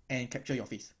and capture your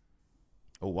face.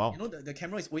 Oh wow. You know, the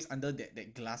camera is always under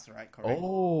that glass, right? Correct.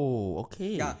 Oh,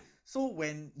 okay. Yeah. So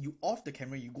when you off the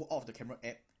camera, you go off the camera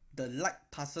app, the light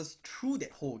passes through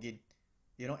that hole again,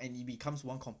 you know, and it becomes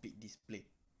one complete display.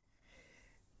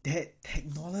 That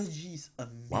technology is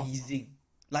amazing.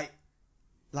 Like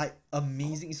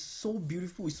amazing. It's so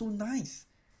beautiful. It's so nice.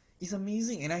 It's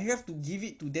amazing, and I have to give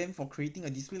it to them for creating a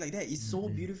display like that. It's so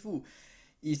beautiful.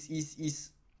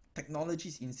 Is technology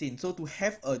is insane. So to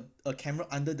have a camera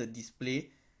under the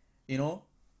display, you know,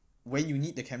 when you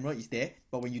need the camera is there,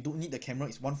 but when you don't need the camera,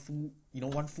 it's one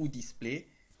full display.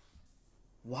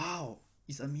 Wow,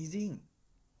 it's amazing.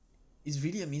 It's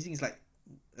really amazing. It's like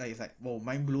whoa,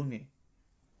 mind blown, man.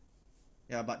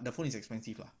 Yeah, but the phone is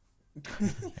expensive lah.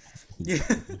 Yeah,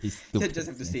 It's I stupid just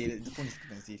have to say expensive. that the phone is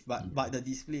expensive, but the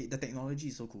display, the technology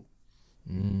is so cool.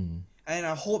 Mm. And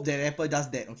I hope that Apple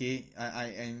does that. Okay,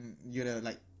 I and you're the,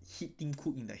 like hit Tim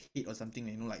Cook in the head or something.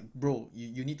 You know, like bro,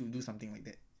 you need to do something like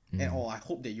that. And or I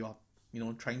hope that you are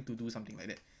trying to do something like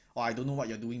that. Or I don't know what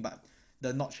you're doing, but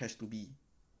the notch has to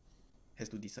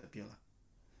disappear lah.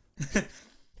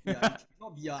 Yeah, it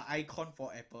cannot be an icon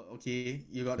for Apple. Okay,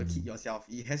 you gotta keep yourself.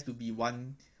 It has to be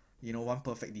one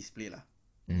perfect display lah.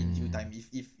 In due time,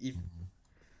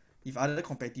 if other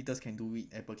competitors can do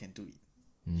it, Apple can do it.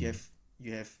 You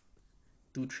have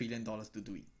 $2 trillion to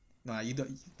do it. No, you don't.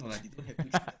 No, you don't have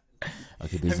 $2 trillion.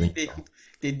 Okay, I mean, basically.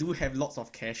 they do have lots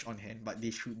of cash on hand, but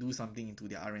they should do something into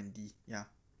their R&D. Yeah.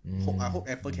 I hope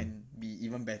Apple can be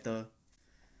even better.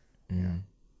 Yeah.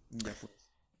 In their phones.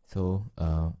 So,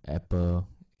 Apple,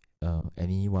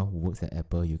 anyone who works at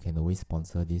Apple, you can always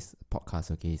sponsor this podcast.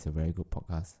 Okay, it's a very good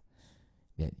podcast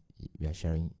that we are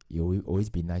sharing. It will always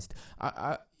be nice.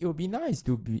 It would be nice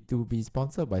to be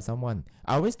sponsored by someone.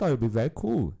 I always thought it would be very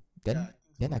cool. Then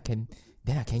I can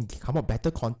come up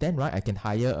better content, right? I can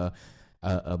hire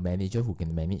a manager who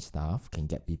can manage stuff, can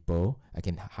get people. I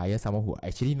can hire someone who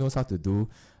actually knows how to do.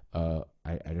 I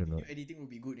don't know. Your editing would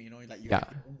be good, like you Yeah.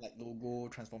 have your own like logo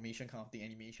transformation kind of thing,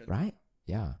 animation. Right?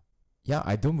 Yeah.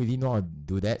 I don't really know how to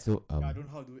do that. So Yeah, I don't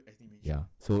know how to do animation. yeah.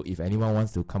 So if anyone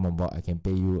wants to come on board, I can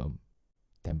pay you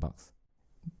 $10.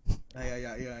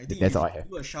 Yeah. I think That's you all I should have.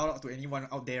 do a shout out to anyone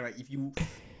out there, right? If you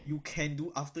can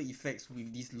do After Effects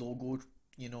with this logo,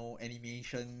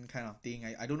 animation kind of thing.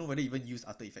 I don't know whether even use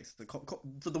After Effects.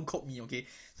 So don't quote me, okay?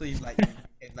 So if like you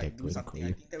can like do Don't something, quote I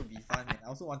you. think that would be fun. And I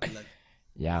also want to learn.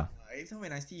 Yeah. Every time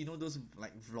when I see those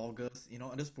like vloggers,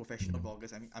 those professional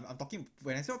vloggers. I mean, I'm talking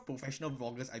when I say professional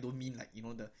vloggers, I don't mean like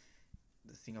the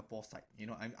Singapore side.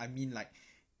 I mean like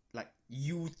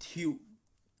YouTube,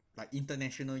 like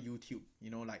international YouTube.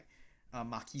 Like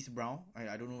Marquis Brown.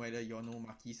 I don't know whether you all know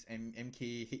Marquis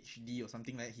MKHD or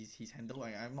something like his handle.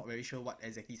 I'm not very sure what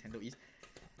exactly his handle is.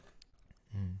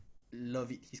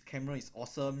 Love it. His camera is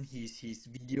awesome. His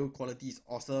video quality is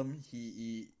awesome.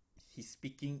 He's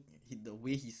speaking. The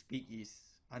way he speak is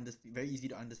very easy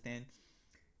to understand.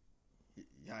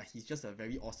 Yeah, he's just a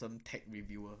very awesome tech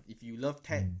reviewer. If you love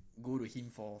tech, go to him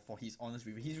for his honest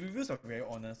review. His reviews are very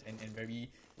honest and very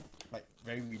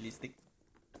very realistic.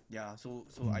 Yeah, so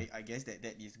I guess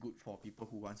that is good for people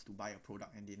who wants to buy a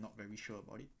product and they're not very sure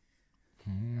about it.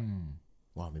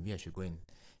 Wow, maybe I should go and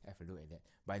have a look at that.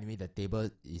 But anyway, the table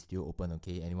is still open.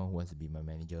 Okay, anyone who wants to be my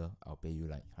manager, I'll pay you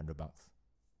like $100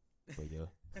 per year.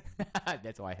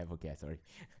 That's all I have. Okay, sorry.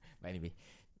 But anyway,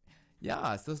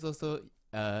 yeah.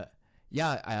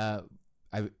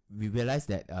 We realized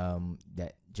that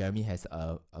that Jeremy has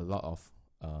a lot of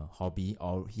hobby,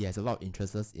 or he has a lot of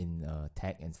interests in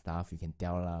tech and stuff. You can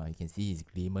tell lah. You can see his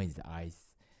glimmer in his eyes.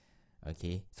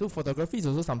 Okay, so photography is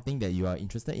also something that you are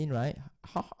interested in, right?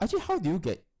 How do you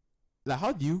get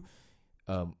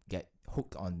get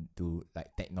hooked on to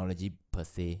like technology per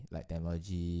se, like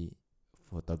technology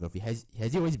photography? Has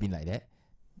it always been like that?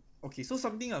 Okay, so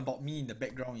something about me in the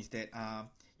background is that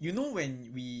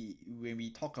when we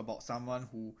talk about someone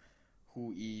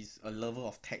who is a lover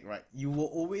of tech, right? You will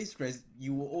always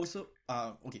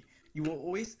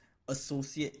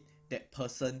associate that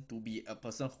person to be a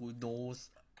person who knows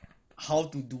how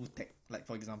to do tech, like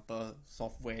for example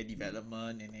software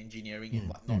development and engineering and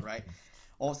whatnot, right?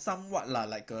 Or somewhat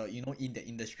like in the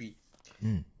industry.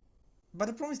 But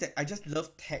the problem is that I just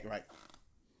love tech, right?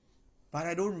 But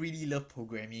I don't really love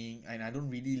programming, and I don't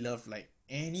really love like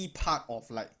any part of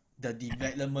like the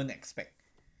development aspect.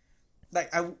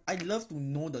 Like I love to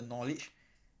know the knowledge,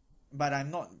 but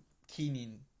I'm not keen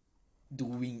in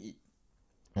doing it.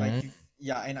 Like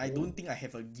and I don't think I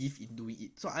have a gift in doing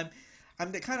it. So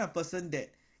I'm the kind of person that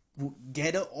would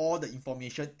gather all the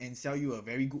information and sell you a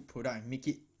very good product and make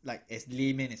it like as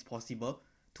layman as possible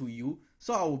to you.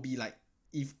 So I will be like,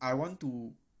 if I want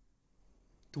to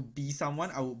be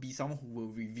someone, I would be someone who will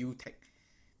review tech.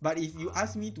 But if you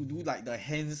ask me to do like the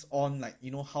hands-on, like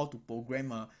how to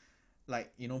program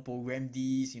program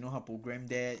this, how to program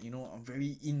that, I'm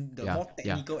very in the more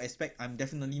technical aspect. I'm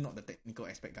definitely not the technical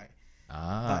aspect guy.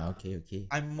 But Okay.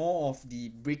 I'm more of the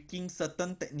breaking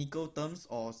certain technical terms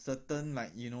or certain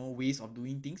ways of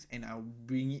doing things, and I'll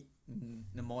bring it in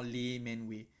a more layman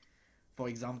way. For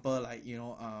example, like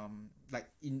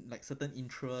in like certain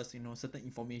interests, certain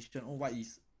information. Oh, what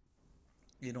is,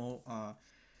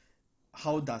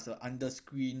 how does a under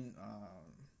screen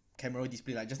camera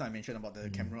display, like just now I mentioned about the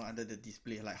camera under the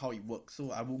display, like how it works.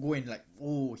 So I will go and like,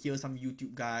 here's some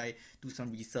YouTube guy, do some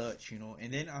research,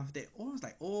 and then after that, it's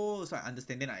like, so I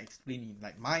understand. Then I explain in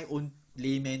like my own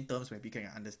layman terms where people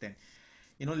can understand.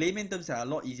 Layman terms are a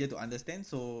lot easier to understand.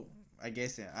 So I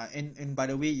guess, and by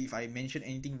the way, if I mention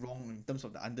anything wrong in terms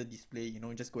of the under display,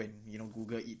 just go and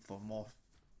Google it for more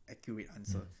accurate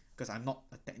answer. Because I'm not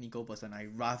a technical person, I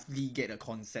roughly get a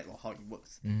concept of how it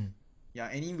works. Yeah,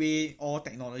 anyway, all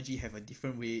technology have a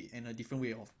different way and a different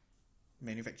way of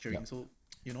manufacturing. So,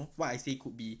 what I say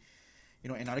could be,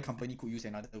 another company could use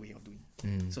another way of doing.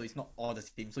 So it's not all the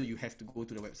same. So you have to go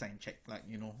to the website and check, like,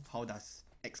 how does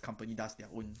X company does their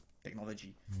own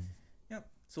technology. Yeah.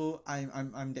 So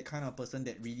I'm that kind of person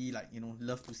that really like,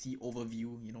 love to see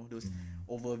overview, those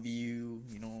overview,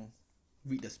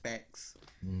 read the specs.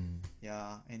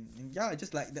 Yeah, and yeah,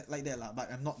 just like that lah.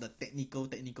 But I'm not the technical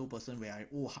person where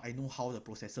I know how the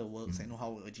processor works, I know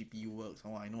how a GPU works,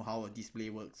 or I know how a display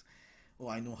works,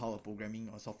 or I know how a programming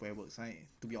or software works.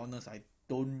 To be honest, I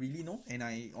don't really know, and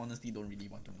I honestly don't really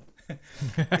want to know.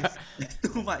 It's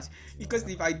too much. Because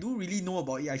if I do really know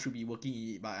about it, I should be working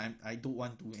in it, but I don't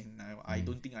want to, and I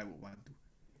don't think I would want to.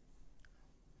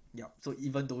 Yeah, so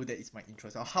even though that is my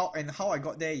interest, how I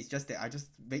got there is just that I just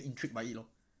very intrigued by it lor.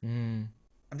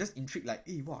 I'm just intrigued, like,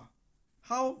 wow,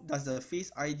 how does the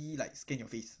Face ID like scan your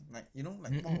face? Like,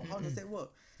 wow, how does that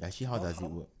work? Actually, how does it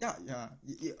work? Yeah.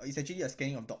 It's actually a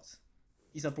scanning of dots.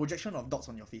 It's a projection of dots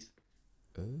on your face.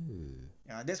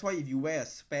 Yeah, that's why if you wear a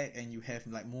spec and you have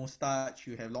like mustache,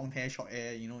 you have long hair, short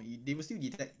hair, they will still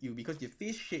detect you because your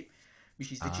face shape,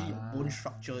 which is actually your bone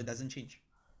structure, doesn't change.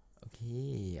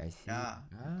 Okay, I see. Yeah,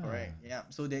 correct. Yeah,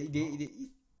 so they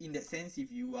in that sense,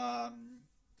 if you are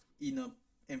in a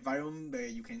environment where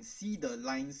you can see the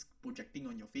lines projecting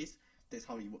on your face, that's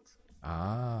how it works.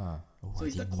 So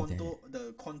it's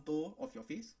the contour of your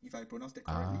face, if I pronounce that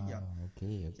correctly. Yeah.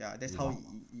 Okay. Yeah, that's how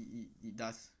it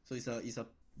does. So it's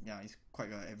quite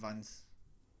advanced.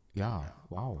 Yeah.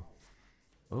 Wow.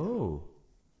 Oh,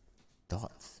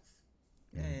 dots.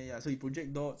 Yeah. So you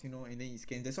project dots, and then you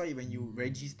scan. That's why when you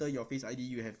register your Face ID,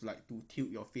 you have like to tilt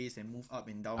your face and move up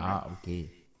and down. Right? Okay.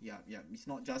 Yeah. It's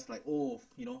not just like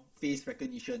face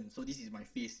recognition. So this is my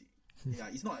face. Yeah,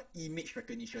 it's not image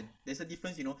recognition. There's a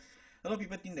difference, A lot of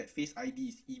people think that Face ID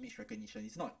is image recognition.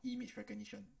 It's not image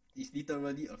recognition. It's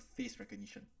literally a face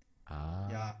recognition.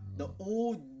 Yeah, the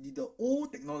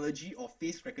old technology of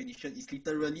face recognition is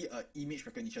literally a image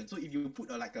recognition. So if you put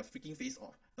a freaking face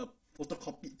of a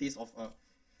photocopied face of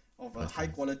a high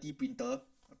quality printed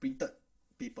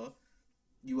paper,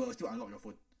 you will still unlock your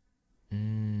phone.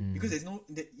 Because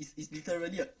it's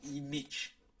literally an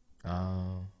image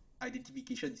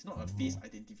identification. It's not a face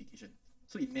identification.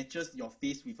 So it matches your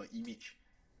face with an image.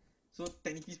 So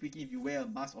technically speaking, if you wear a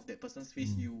mask of that person's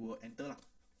face, you will enter lah.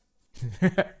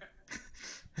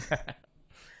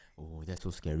 Oh, that's so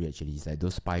scary actually. It's like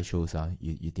those spy shows,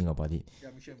 you think about it.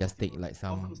 Yeah, just take like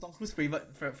some Tom Cruise's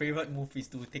favorite move is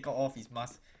to take off his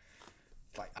mask.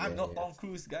 Like, I'm not Tom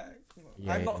Cruise, guy.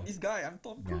 I'm not this guy, I'm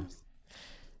Tom Cruise.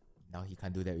 Now he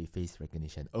can't do that with face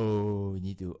recognition. Oh, you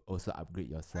need to also upgrade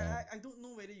yourself. I don't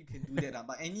know whether you can do that,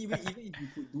 but anyway, even if you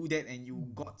could do that and you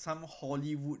got some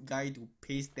Hollywood guy to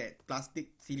paste that plastic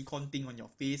silicone thing on your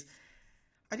face,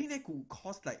 I think that could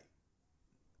cost like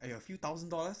a few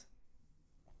 $1,000s.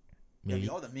 Maybe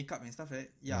all the makeup and stuff like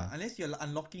that. Yeah, unless you're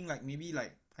unlocking like maybe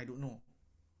like, I don't know.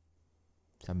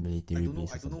 Some military I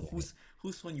don't know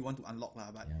whose phone you want to unlock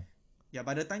lah, but yeah,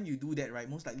 by the time you do that, right,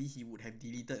 most likely he would have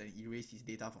deleted and erased his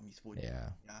data from his phone.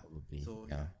 Yeah. Probably. So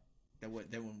that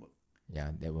won't work.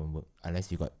 Yeah, that won't work. Unless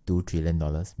you got $2 trillion,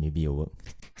 maybe it'll work.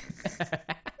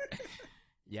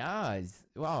 Yeah,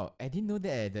 wow. I didn't know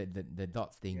that the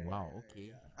dots thing. Wow,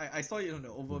 okay. I saw it on the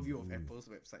overview of Apple's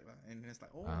website, and it's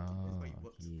like, okay, that's how it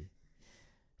works.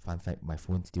 Fun fact, my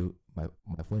phone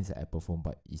is an Apple phone,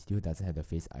 but it still doesn't have the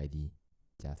Face ID.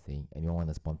 Just saying. Anyone want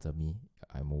to sponsor me?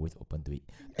 I'm always open to it.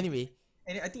 Anyway.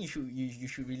 And I think you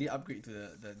should really upgrade to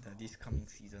the this coming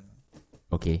season.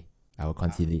 Okay. I will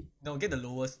consider it. No, get the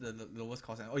lowest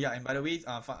cost. Oh yeah, and by the way,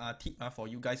 tip for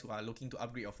you guys who are looking to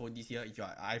upgrade your phone this year, if you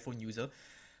are an iPhone user,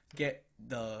 get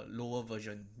the lower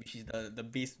version, which is the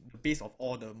base of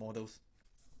all the models.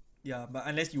 Yeah, but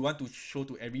unless you want to show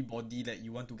to everybody that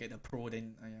you want to get the Pro,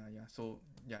 then yeah. So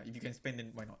yeah, if you can spend,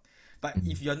 then why not? But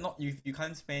if you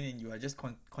can't spend and you are just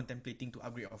contemplating to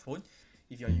upgrade your phone,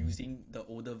 if you are using the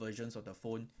older versions of the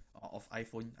phone of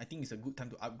iPhone, I think it's a good time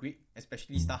to upgrade,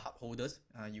 especially StarHub holders.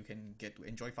 You can get to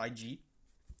enjoy 5G.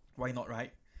 Why not,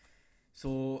 right?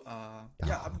 So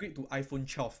yeah, upgrade to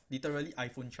iPhone 12. Literally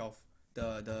iPhone 12.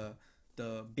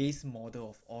 The base model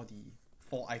of all the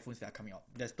 4 iPhones that are coming out.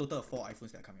 There's total of 4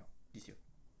 iPhones that are coming out this year.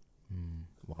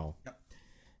 Wow. Yep.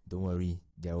 Don't worry,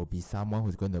 there will be someone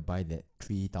who's going to buy that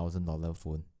 $3,000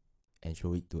 phone and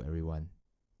show it to everyone.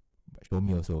 But show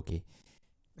me also, okay?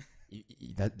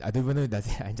 I don't even know if that's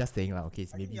it. I'm just saying lah. Okay,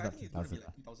 so maybe it's not 3,000.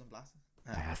 Like 2,000 plus.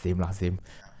 Same.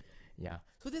 Yeah.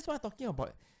 So that's what I'm talking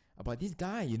about this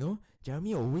guy. You know,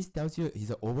 Jeremy always tells you he's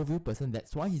an overview person.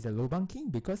 That's why he's a lobang king,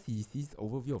 because he sees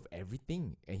overview of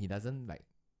everything and he doesn't like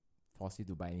force you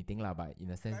to buy anything lah. But in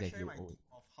a sense that you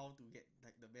of how to get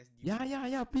like the best deal.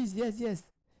 Yeah. Please, yes.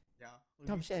 Yeah.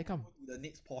 Come share. Come. Go to the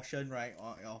next portion, right?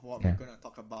 Of what we're gonna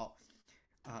talk about,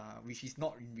 which is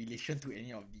not in relation to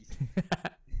any of these.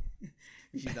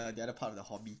 Which is the other part of the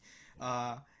hobby.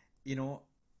 You know,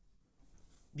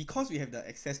 because we have the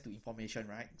access to information,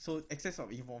 right? So access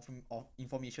of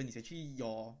information is actually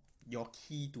your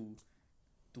key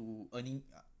to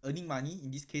earning money.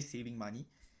 In this case, saving money.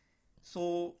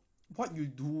 So what you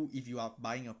do if you are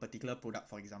buying a particular product,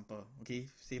 for example, okay,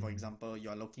 say for example you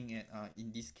are looking at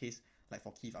in this case, like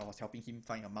for Keith, I was helping him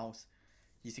find a mouse.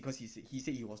 He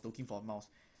said he was looking for a mouse.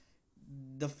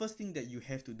 The first thing that you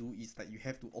have to do is that you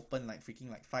have to open like freaking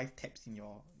like 5 tabs in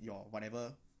your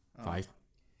whatever 5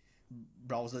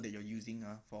 browser that you're using.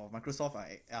 For Microsoft,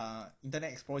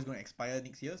 Internet Explorer is going to expire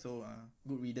next year, so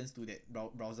good riddance to that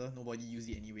browser. Nobody use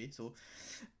it anyway, so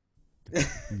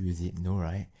use it, no,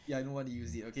 right? Yeah, nobody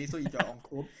use it. Okay, so if you're on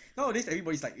Chrome nowadays,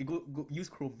 everybody's like go use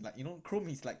Chrome. Like, you know, Chrome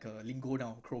is like a lingo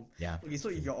now. Chrome. Yeah. Okay, so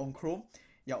if you're on Chrome,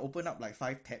 open up like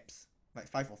 5 tabs, like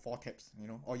 5 or 4 tabs, you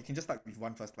know, or you can just start with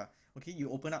one first lah. Okay,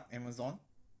 you open up Amazon,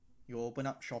 you open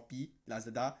up Shopee,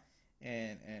 Lazada,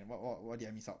 and what did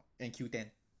I miss out? And Q10.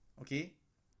 Okay,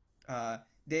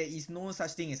 there is no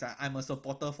such thing as I'm a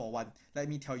supporter for one. Let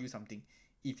me tell you something.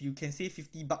 If you can save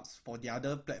 $50 for the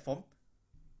other platform,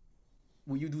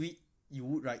 would you do it? You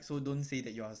would, right? So don't say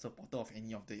that you are a supporter of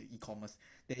any of the e-commerce.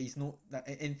 There is no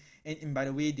and by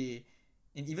the way,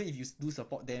 even if you do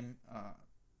support them,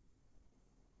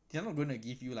 they're not going to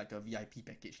give you like a VIP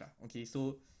package lah. Okay,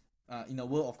 so in the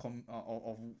world of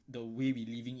the way we're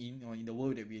living in, or in the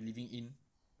world that we're living in,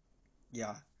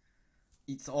 yeah,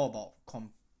 it's all about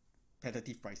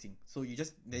competitive pricing. So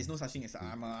there's no such thing as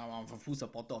I'm a full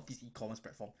supporter of this e-commerce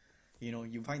platform. You know,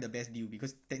 you find the best deal,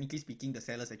 because technically speaking, the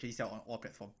sellers actually sell on all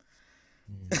platforms.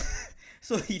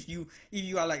 So if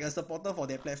you are like a supporter for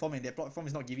that platform and that platform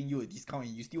is not giving you a discount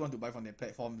and you still want to buy from that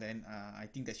platform, then I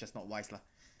think that's just not wise lah.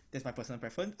 That's my personal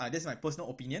preference. That's my personal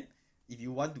opinion. If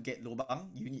you want to get lobang,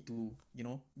 you need to, you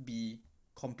know, be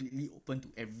completely open to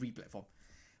every platform.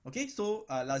 Okay, so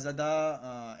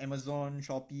Lazada, Amazon,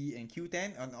 Shopee, and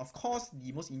Q10, and of course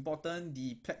the most important,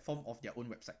 the platform of their own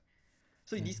website.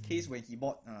 So in this case, when he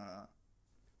bought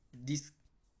this,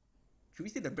 should we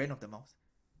say the brand of the mouse?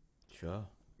 Sure.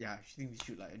 Yeah, I think we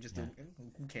should, like, just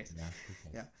who cares?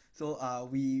 Yeah. So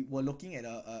we were looking at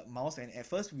a mouse, and at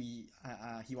first he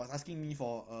was asking me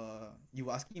for you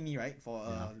were asking me, right, for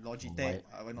Logitech,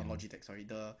 not Logitech, sorry,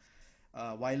 the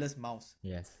wireless mouse.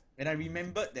 Yes. And I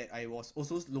remembered that I was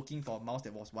also looking for a mouse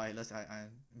that was wireless. I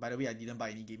by the way, I didn't buy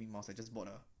any gaming mouse. I just bought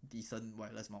a decent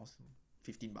wireless mouse,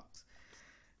 $15.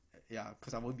 Yeah,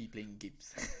 because I won't be playing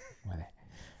games.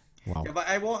 Wow. Yeah, but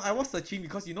I was searching,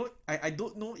 because, you know, I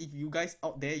don't know if you guys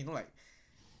out there, you know,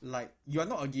 like you are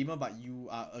not a gamer but you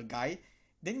are a guy.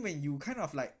 Then when you kind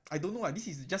of like, I don't know, this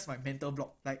is just my mental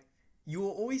block. Like, you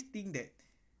will always think that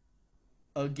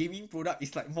a gaming product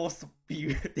is like more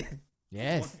superior than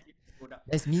yes. Product.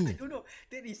 That's me. I don't know.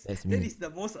 That is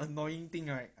the most annoying thing,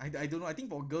 right? I don't know. I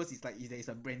think for girls it's like there is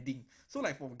a branding. So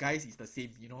like for guys it's the same,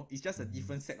 you know. It's just a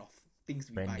different set of things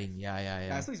we branding. buy.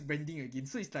 Yeah. So it's branding again.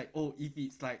 So it's like, oh, if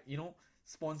it's like, you know,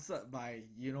 sponsored by,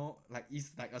 you know, like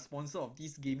it's like a sponsor of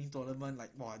this gaming tournament, like,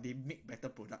 wow, they make better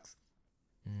products.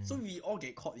 So we all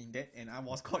get caught in that, and I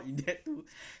was caught in that too.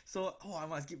 So I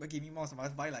must keep a gaming mouse. I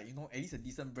must buy like at least a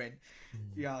decent brand.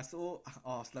 Yeah. So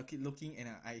I was looking, and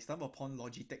I stumbled upon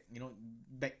Logitech.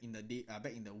 Back in the day,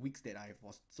 back in the weeks that I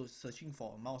was so searching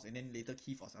for a mouse, and then later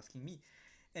Keith was asking me,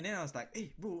 and then I was like,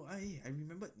 hey bro, I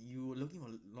remembered you were looking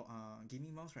for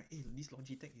gaming mouse, right? Hey, this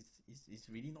Logitech is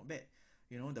really not bad.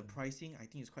 The pricing I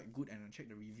think is quite good, and I checked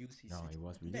the reviews. No, it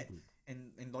was really bad. good.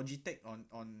 And Logitech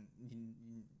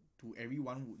to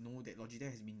everyone would know that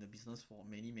Logitech has been in the business for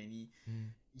many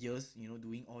years,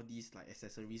 doing all these like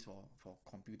accessories for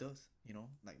computers,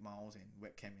 like mouse and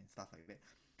webcam and stuff like that.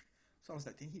 So I was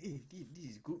like thinking, hey, this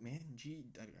is good, man.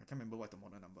 I can't remember what's the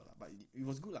model number lah, but it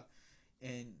was good lah.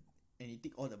 And it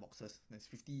ticked all the boxes. There's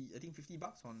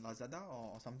 $50 on Lazada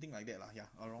or something like that lah. Yeah,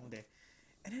 around there.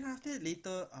 And then after that,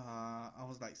 later, I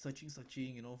was like searching,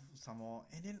 some more.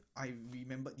 And then I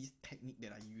remembered this technique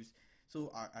that I used.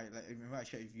 So I remember I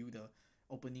shared with you the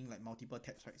opening like multiple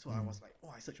tabs, right? So I was like,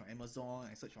 I searched on Amazon,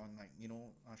 I searched on like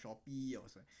Shopee. I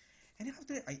was like, and then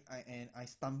after that, I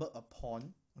stumbled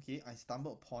upon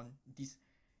this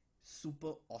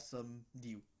super awesome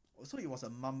deal. So it was a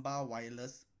Mamba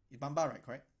wireless. It's Mamba, right?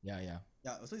 Correct? Yeah.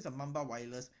 Yeah. So it's a Mamba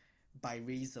wireless by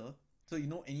Razer. So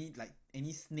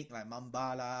any snake like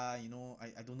Mamba lah, I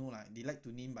don't know lah. They like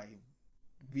to name by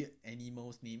weird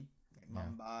animals name like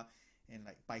Mamba and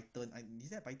like Python. Is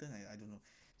that Python? I don't know.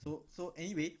 So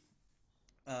anyway,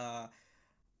 I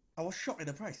was shocked at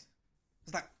the price.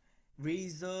 It's like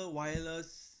Razer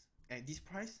wireless at this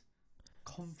price,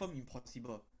 confirm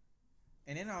impossible.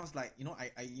 And then I was like,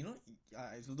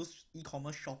 so those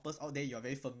e-commerce shoppers out there, you're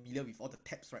very familiar with all the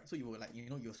tabs, right? So you will like,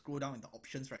 you'll scroll down in the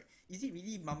options, right? Is it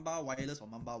really Mamba wireless or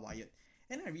Mamba wired?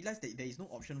 And I realized that there is no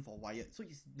option for wired. So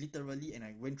it's literally, and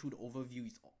I went through the overview,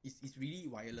 it's really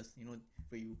wireless,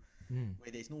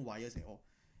 where there's no wires at all.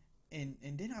 And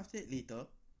then after that later,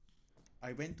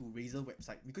 I went to Razer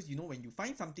website, because when you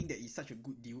find something that is such a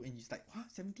good deal and it's like, what,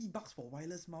 $70 for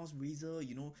wireless mouse Razer,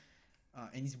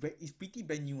 and it's pretty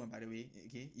brand new, by the way.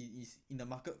 Okay, it is in the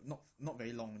market not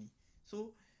very long only.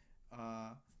 So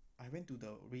I went to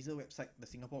the Razer website, the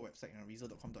Singapore website,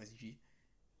 razer.com.sg,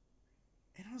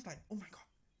 and I was like, oh my god,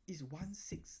 it's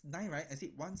 169, right? I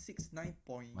said 169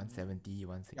 point 170,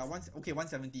 160. Yeah,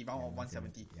 170, round of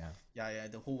 170. Yeah,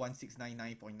 the whole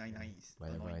 1699.99 is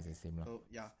whatever annoying. is the same lah. So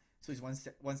yeah, so it's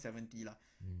 170 lah.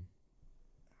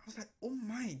 I was like, oh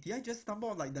my, did I just stumble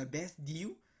on like the best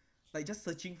deal? Like just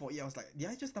searching for it, I was like, did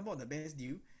I just stumble on the best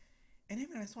deal? And then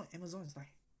when I saw on Amazon, it's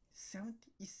like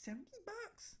 $70.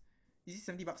 Is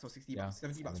it $70 or $60? Yeah,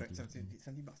 $70, right?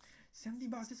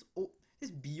 $70.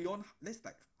 That's beyond. That's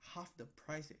like half the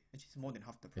price. Actually, it's more than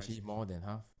half the price. Actually, more than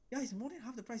half. Yeah, it's more than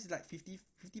half the price. It's like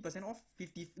 50% off.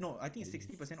 I think it's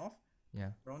 60% off.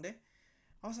 Yeah. Around there.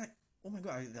 I was like, oh my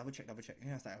god, I double check. And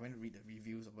then I went to read the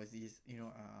reviews of this,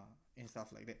 and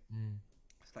stuff like that.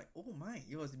 It's like, oh my,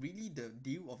 it was really the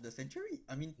deal of the century.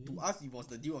 I mean, to us, it was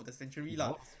the deal of the century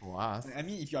lah. For us. I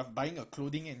mean, if you are buying a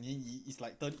clothing and it's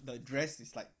like the dress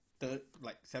is like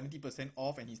 70%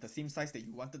 off, and it's the same size that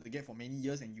you wanted to get for many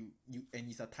years, and and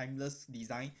it's a timeless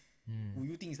design. Will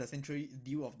you think it's the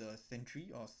deal of the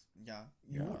century? Or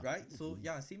you would, right? So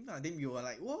same lah. Then we were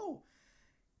like, whoa,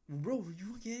 bro,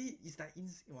 you get it? It's like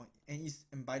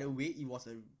and by the way, it was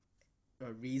a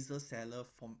Razer seller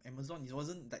from Amazon. It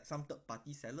wasn't like some third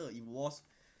party seller. It was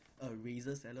a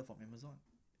Razer seller from Amazon.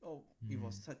 Oh, it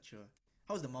was such a.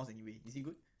 How's the mouse anyway? Is it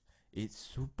good? It's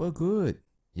super good.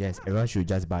 Yes, everyone should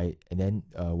just buy it, and then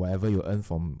whatever you earn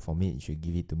from it, you should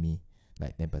give it to me,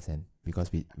 like 10%,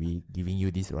 because we giving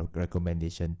you this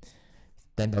recommendation.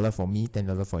 $10 for me,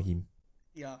 $10 for him.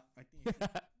 Yeah, I think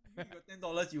if you got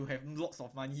 $10, you have lots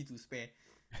of money to spare.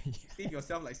 Save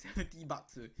yourself like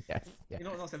 $70. Yes. Yeah.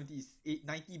 Not 70, it's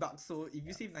 $90. So if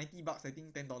you save $90, I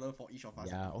think $10 for each of us.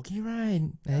 Yeah. Okay, right.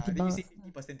 $90. Then you save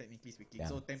 50% technically speaking. Yeah.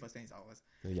 So 10% is ours.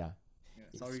 So yeah.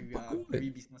 Sorry, we are very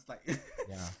business-like.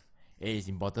 Yeah. Hey, it's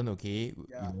important, okay?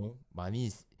 Yeah. Money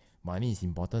is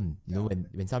important.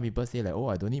 When some people say like, oh,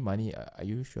 I don't need money, are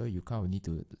you sure? You kind of need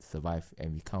to survive,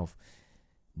 and we kind of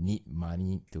need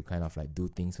money to kind of like do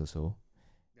things also.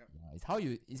 It's how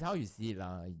you see it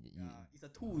lah. It's a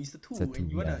tool. And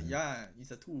you wanna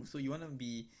it's a tool. So you wanna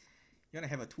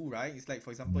have a tool, right? It's like,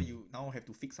 for example, you now have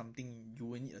to fix something, you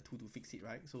will need a tool to fix it,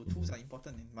 right? So tools are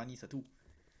important, and money is a tool.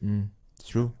 It's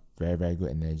true. Very, very good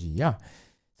analogy. Yeah.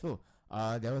 So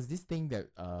there was this thing that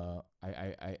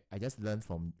I just learned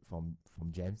from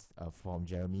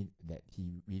Jeremy, that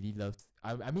he really loves.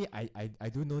 I mean I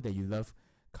do know that you love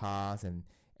cars and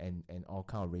all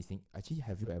kind of racing. Actually,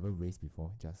 have you ever raced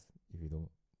before? Just if you don't.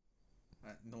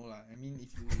 No lah. I mean,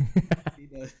 if you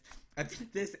say I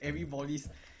think that's everybody's.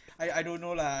 I don't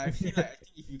know lah. I feel like I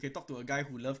think if you can talk to a guy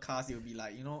who loves cars, it will be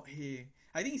like, hey.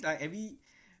 I think it's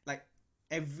like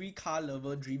every car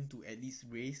lover dream to at least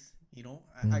race. I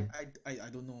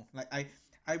don't know. Like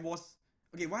I was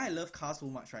okay. Why I love cars so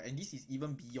much, right? And this is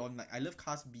even beyond, like, I love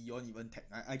cars beyond even tech.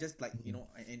 I just like,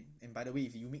 and by the way,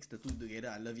 if you mix the two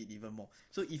together, I love it even more.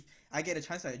 So if I get a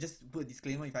chance, I just put a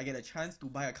disclaimer. If I get a chance to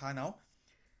buy a car now,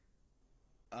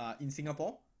 in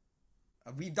Singapore,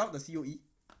 without the COE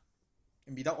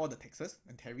and without all the taxes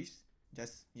and tariffs,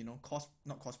 just not cost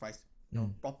price,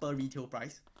 proper retail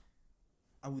price,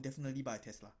 I would definitely buy a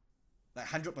Tesla, like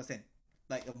 100%,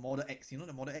 like a Model X.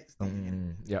 The Model X,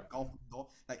 Yep. golf door,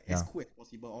 like as cool as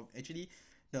possible. Or actually,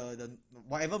 the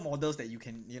whatever models that you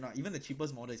can, even the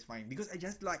cheapest model is fine, because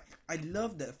I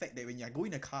love the fact that when you go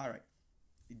in a car, right,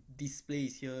 display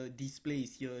is here, display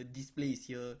is here, display is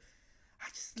here. I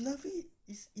just love it.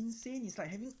 It's insane. It's like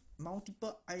having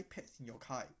multiple iPads in your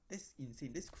car. That's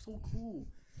insane. That's so cool.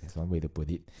 That's one way to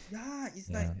put it. Yeah, it's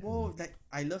like, whoa, like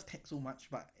I love tech so much,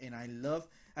 and I love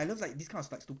like this kind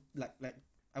of like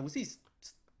I would say it's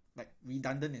like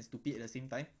redundant and stupid at the same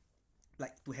time.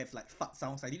 Like to have like fart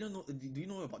sounds. I didn't know. Do you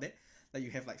know about that? Like you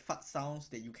have like fart sounds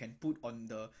that you can put on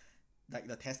the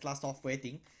Tesla software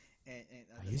thing. And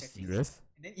Are you serious?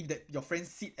 And then if your friends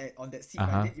sit on that seat,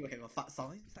 right, then you have a fart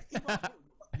sound. It's like, hey, bro,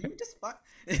 did you just fart?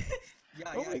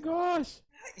 Oh my gosh!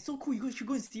 It's so cool. You should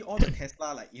go and see all the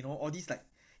Tesla, like, all these, like,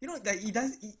 like it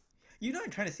does.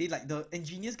 I'm trying to say, like, the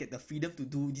engineers get the freedom to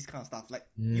do this kind of stuff. Like,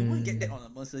 you won't get that on a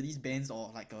Mercedes Benz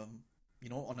or like on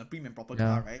a prim and proper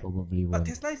car, right? Probably But won't.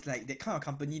 Tesla is like that kind of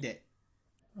company that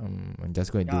I'm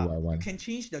just going to do what I you want. can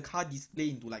change the car display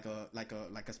into like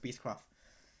a spacecraft.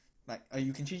 Like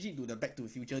you can change it to the Back to the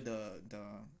Future,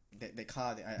 that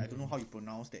car that I don't know how you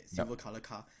pronounce that silver color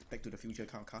car, Back to the Future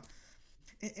kind of car,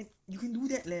 and you can do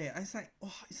that leh. I was like,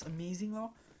 oh, it's amazing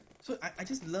lor. So I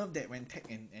just love that when tech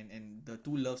and the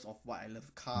two loves of what I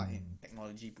love, car and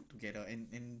technology, put together,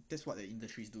 and that's what the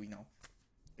industry is doing now.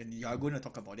 And you are going to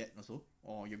talk about that also,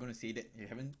 or you're going to say that you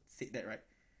haven't said that, right?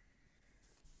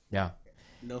 Yeah.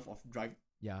 Love of drive.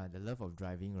 Yeah, the love of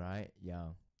driving, right? Yeah.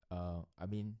 I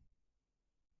mean,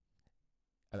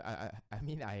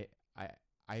 I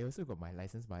also got my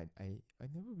license, but I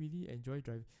never really enjoy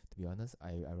driving. To be honest,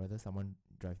 I rather someone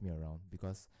drive me around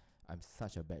because I'm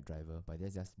such a bad driver. But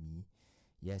that's just me.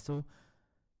 Yeah. So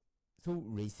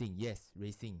racing, yes,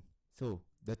 racing. So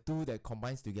the two that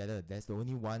combines together, that's the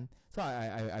only one. So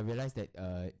I realized that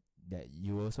that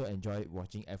you also enjoy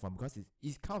watching F1 because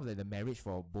it's kind of like the marriage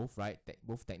for both, right?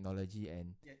 Both technology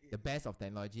and the best of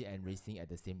technology and racing at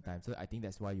the same time. So I think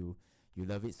that's why you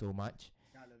love it so much.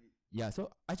 Yeah, I love it. Yeah.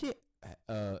 So actually,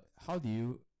 how do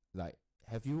you, like,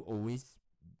 have you always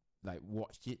like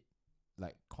watched it,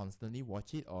 like constantly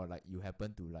watch it, or like you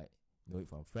happen to like know it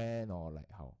from a friend, or like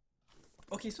how?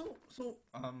 Okay, so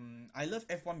I love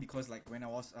F1 because, like, when I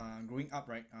was growing up,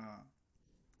 right,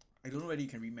 I don't know whether you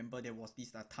can remember, there was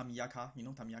this Tamiya car,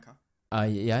 Tamiya car?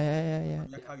 Yeah.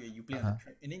 Tamiya car where you play on the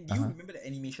track. And then do you remember the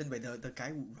animation where the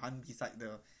guy would run beside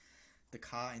the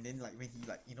car, and then like when he,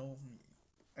 like,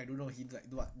 I don't know, he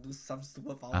like do some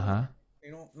superpower.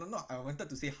 No, I wanted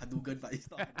to say Hadouken, but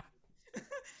it's not.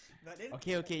 But then,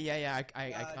 Okay, yeah. I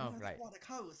kind then of like. wow, the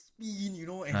car will spin,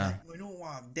 and like,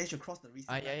 wow, dash across the racing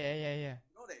line. Yeah.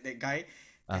 That guy,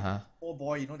 and poor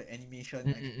boy, the animation.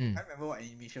 I can't remember what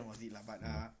animation was it, but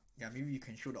yeah, maybe you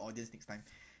can show the audience next time.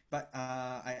 But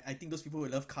I think those people who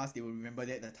love cars, they will remember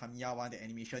that, the Tamiya one, the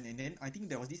animation. And then I think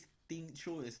there was this thing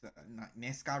show is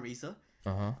NASCAR racer.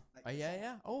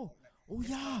 Yeah. Oh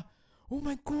yeah. Oh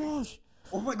my gosh.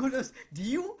 Oh my goodness, do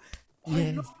you?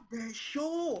 I love that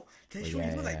show. That show,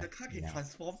 like the car can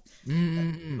transform.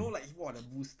 Like what, the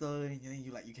booster, and then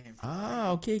you can fly.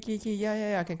 Okay.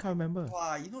 Yeah. I can't remember.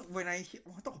 Wow, when I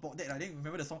talk about that, I then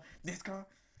remember the song NASCAR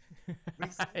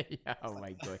racer. Yeah. Oh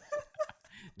my god.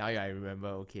 Now I remember.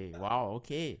 Okay. Wow.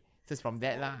 Okay. So it's from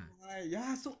that lah.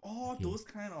 Yeah. So all those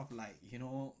kind of like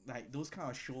like those kind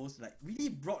of shows like really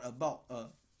brought about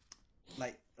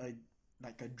like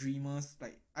a dreamers,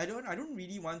 like I don't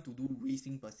really want to do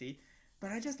racing per se,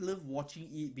 but I just love watching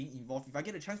it, being involved. If I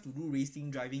get a chance to do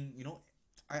racing, driving,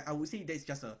 I would say that's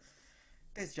just a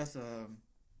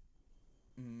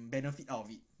benefit out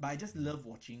of it. But I just love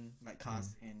watching like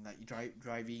cars and like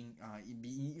driving.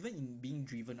 Even in being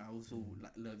driven, I also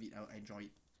like love it. I enjoy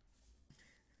it.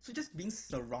 So just being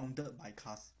surrounded by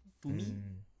cars, to me,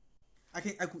 I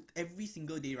could every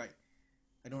single day, right?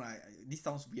 I don't know. This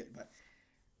sounds weird, but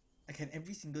I can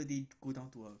every single day go down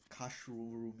to a car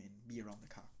showroom and be around the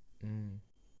car.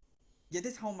 Yeah,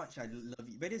 that's how much I love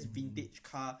it. Whether it's vintage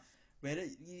car, whether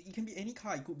it can be any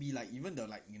car. It could be like even the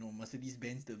like Mercedes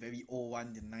Benz, the very old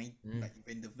one, the nine Mm. like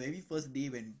when the very first day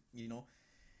when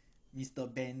Mr.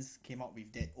 Benz came out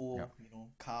with that old Yep.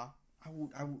 car. I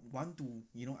would want to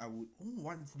I would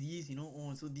what's this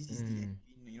so this is the Mm.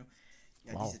 engine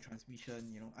yeah, this is Wow. the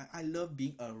transmission. I love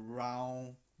being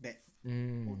around that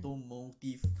Mm.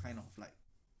 automotive kind of like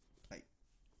Right.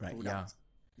 Yeah. products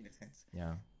in a sense.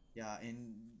 Yeah. Yeah,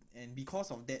 and because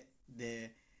of that,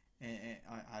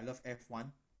 I love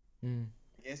F1. Mm.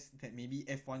 I guess that maybe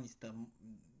F1 is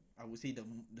I would say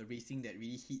the racing that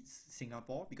really hits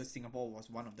Singapore, because Singapore was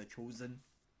one of the chosen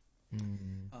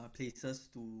Mm. places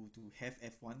to have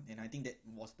F1, and I think that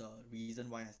was the reason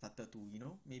why I started to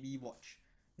maybe watch,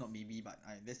 not maybe, but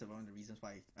that's one of the reasons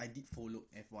why I did follow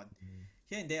F1.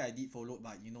 Here and there I did follow,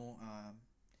 but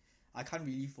I can't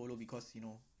really follow because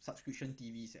subscription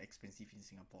TV is expensive in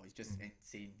Singapore. It's just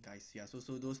insane, guys. Yeah, so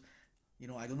those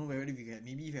I don't know whether we can,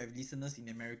 maybe if you have listeners in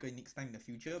America next time in the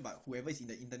future, but whoever is in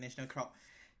the international crowd,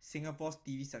 Singapore's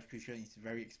TV subscription is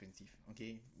very expensive.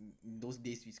 Okay, in those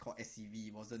days it's called SCV.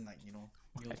 It wasn't like Neo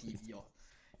TV or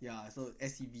yeah. So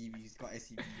SCV, it's called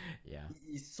SCV. Yeah.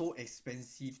 It is so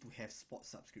expensive to have sports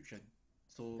subscription.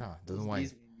 So Ah, don't those know why.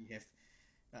 days when we have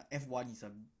F1 is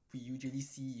we usually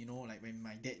see like when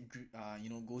my dad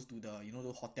goes to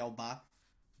the hotel bar,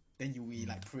 then you will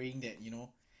like praying that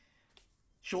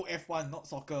show F1 not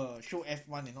soccer, show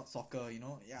F1 and not soccer.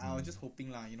 Yeah, I was just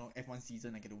hoping lah, F1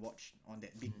 season I get to watch on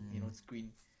that big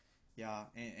screen. Yeah,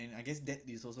 and I guess that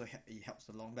is also it helps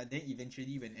along. But then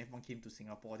eventually when F1 came to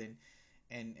Singapore, then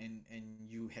and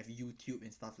you have YouTube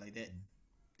and stuff like that,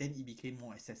 then it became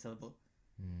more accessible.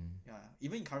 Yeah,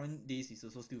 even in current days it's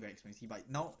also still very expensive, but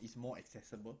now it's more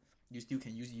accessible. You still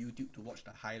can use YouTube to watch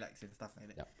the highlights and stuff like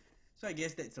that. Yep. So I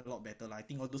guess that's a lot better. I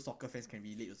think all those soccer fans can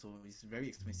relate also. It's very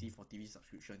expensive for TV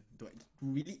subscription to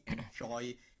really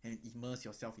enjoy and immerse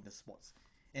yourself in the sports.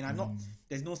 And I'm not,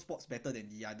 there's no sports better than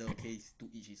the other, okay? It's to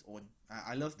each his own.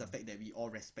 I love the fact that we all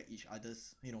respect each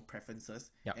other's, preferences.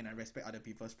 Yep. And I respect other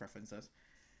people's preferences.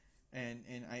 And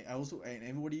I also, and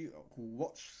everybody who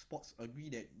watch sports agree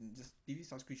that just TV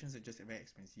subscriptions are just very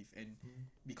expensive. And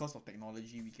because of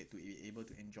technology, we get to be able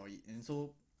to enjoy it. And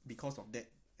so because of that,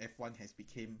 F1 has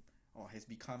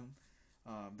become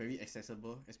very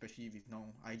accessible, especially with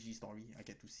now IG story. I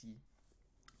get to see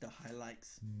the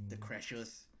highlights, the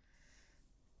crashes,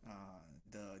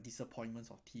 the disappointments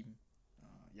of team,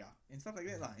 yeah, and stuff like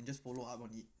that lah, and just follow up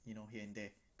on it, here and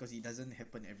there, because it doesn't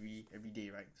happen every day,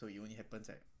 right? So it only happens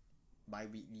at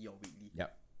bi-weekly or weekly.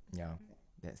 Yep. Yeah.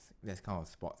 That's kind of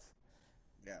sports.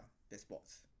 Yeah, that's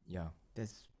sports. Yeah.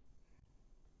 That's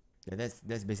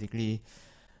basically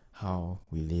how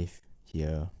we live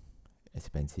here.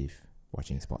 Expensive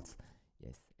watching sports.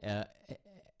 Yes.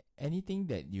 Anything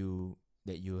that you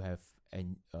have,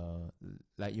 and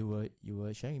like you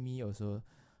were sharing with me also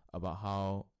about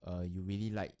how you really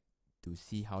like to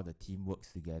see how the team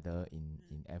works together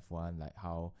in F1, like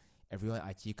how everyone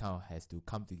actually kind of has to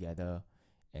come together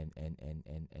and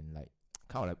like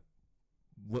kind of like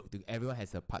work to, everyone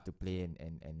has a part to play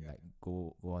and like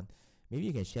go on. Maybe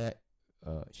you can share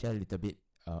a little bit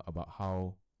about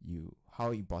how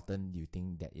important you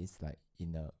think that is, like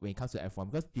when it comes to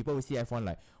F1, because people will see F1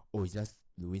 like, oh, it's just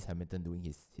Lewis Hamilton doing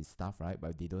his stuff, right?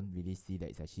 But they don't really see that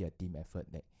it's actually a team effort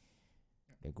that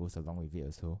goes along with it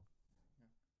also.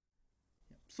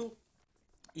 So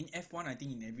in F1, I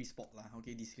think in every sport lah,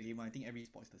 okay, disclaimer, I think every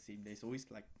sport is the same. There's always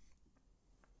like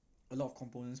a lot of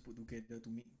components put together to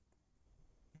make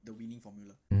the winning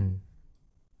formula.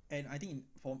 And I think in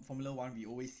Formula 1, we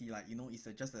always see like, it's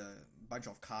just a bunch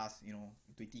of cars,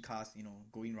 20 cars,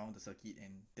 going around the circuit,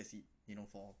 and that's it,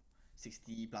 for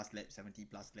 60 plus lap, 70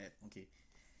 plus lap, okay,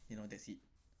 that's it.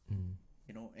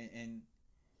 And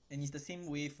it's the same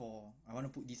way for, I want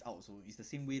to put this out, so it's the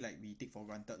same way like we take for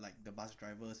granted like the bus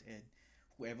drivers and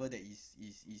whoever that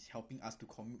is helping us to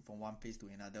commute from one place to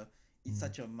another. It's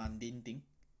such a mundane thing.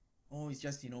 Oh, it's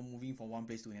just moving from one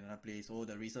place to another place. Oh,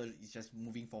 the racer is just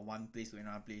moving from one place to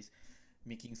another place,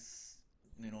 making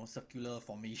circular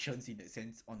formations in that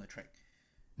sense on the track.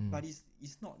 But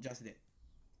it's not just that.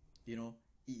 It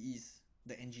is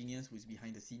the engineers who is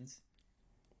behind the scenes,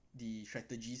 the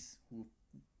strategists who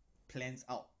plans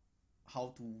out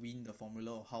how to win the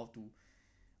formula or how to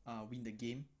win the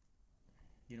game.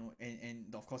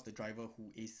 And of course the driver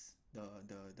who is the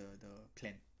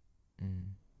plan.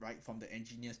 Right, from the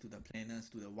engineers to the planners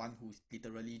to the one who's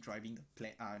literally driving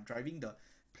the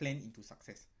plan into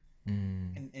success.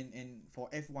 And for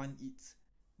F1, it's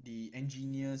the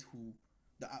engineers who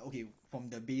from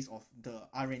the base of the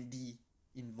R&D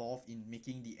involved in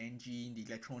making the engine, the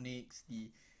electronics,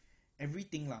 the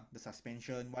everything lah, the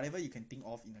suspension, whatever you can think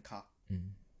of in a car.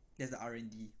 There's the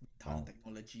R&D, tunnel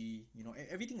technology, you know,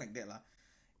 everything like that lah.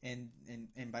 And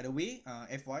by the way,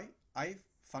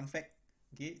 fun fact,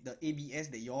 okay, the ABS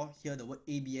that you all hear the word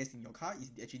ABS in your car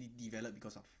is actually developed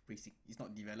because of racing. It's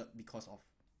not developed because of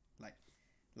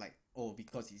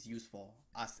because it's used for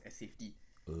us as safety.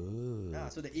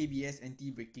 So the ABS,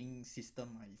 anti-braking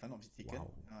system, if I'm not mistaken,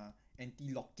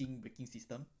 anti-locking braking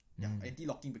system.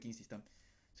 Anti-locking braking system.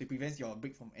 So it prevents your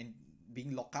brake from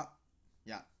being locked up.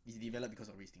 It's developed because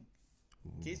of racing.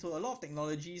 Okay, so a lot of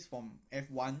technologies from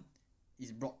F1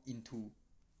 is brought into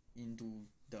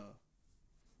the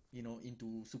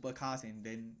into supercars, and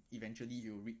then eventually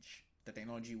the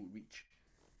technology will reach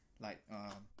like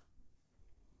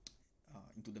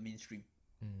into the mainstream.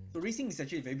 So racing is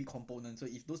actually a very big component. So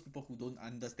if those people who don't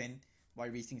understand why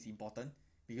racing is important,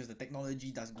 because the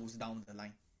technology goes down the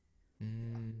line.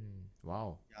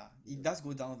 Wow. It does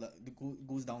goes down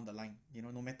the line. You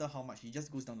know, no matter how much, it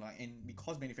just goes down the line. And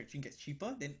because manufacturing gets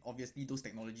cheaper, then obviously those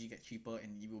technology get cheaper,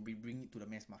 and it will be bringing it to the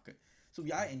mass market. So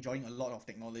we are enjoying a lot of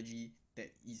technology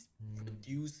that is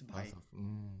produced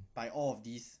by all of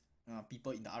these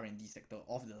people in the R&D sector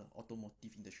of the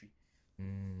automotive industry.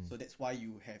 So that's why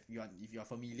if you are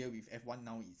familiar with F1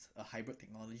 now, it's a hybrid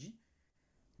technology,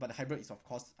 but the hybrid is of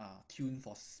course tuned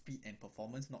for speed and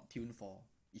performance, not tuned for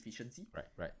efficiency.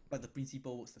 Right. But the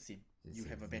principle works the same. You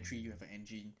have a battery, you have an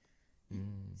engine,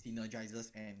 it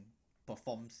synergizes and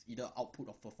performs either output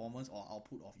of performance or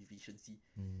output of efficiency.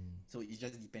 So it's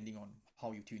just depending on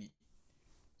how you tune it.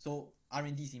 So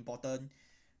R&D is important.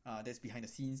 That's behind the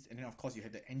scenes, and then of course you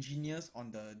have the engineers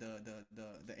on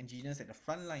the engineers at the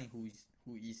front line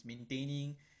who is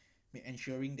maintaining,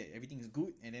 ensuring that everything is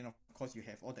good. And then of course you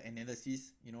have all the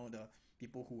analysis, you know, the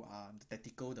people who are the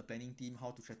tactical, the planning team, how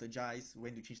to strategize,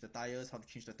 when to change the tires, how to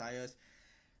change the tires,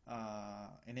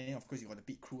 and then of course you got the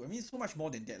pit crew. I mean, it's so much more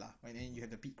than that lah. And then you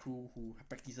have the pit crew who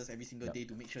practices every single day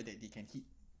to make sure that they can hit,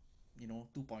 you know,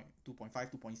 2.5,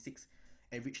 2.6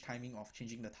 average timing of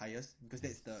changing the tires, because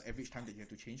that's the average time that you have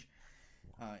to change.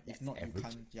 If not, you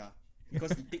can't.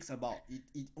 Because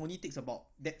it only takes about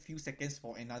that few seconds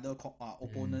for another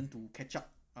opponent to catch up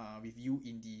with you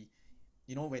in the,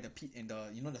 you know, where the pit and the,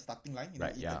 you know, the starting line, you know,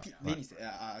 the pit lane is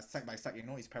side by side, you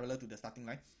know, it's parallel to the starting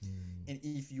line. And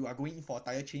if you are going in for a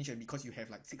tire change, and because you have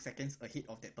like 6 seconds ahead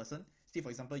of that person, say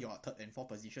for example you're third and fourth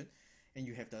position, and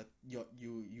you have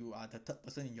you are the third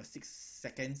person in your 6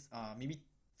 seconds, maybe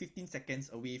 15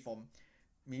 seconds away from,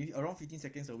 maybe around 15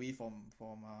 seconds away from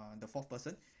the fourth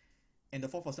person, and the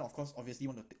fourth person of course obviously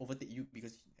want to overtake you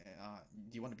because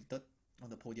you want to be third on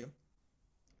the podium.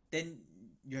 Then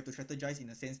you have to strategize in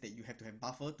a sense that you have to have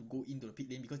buffer to go into the pit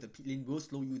lane, because the pit lane will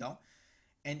slow you down,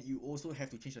 and you also have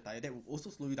to change the tire, that will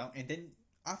also slow you down. And then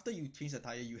after you change the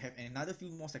tire, you have another few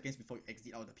more seconds before you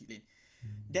exit out of the pit lane.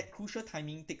 That crucial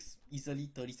timing takes easily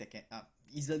 30 seconds.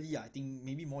 I think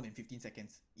maybe more than 15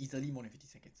 seconds. Easily more than 15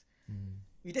 seconds.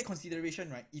 With that consideration,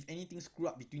 right, if anything screw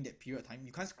up between that period of time,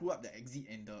 you can't screw up the exit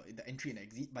and the entry and the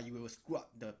exit, but you will screw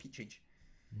up the pit change.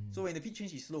 So when the pit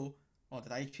change is slow, or the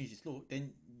tire change is slow,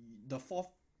 then the fourth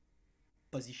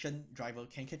position driver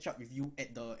can catch up with you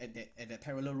at the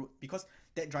parallel road, because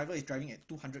that driver is driving at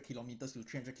 200 kilometers to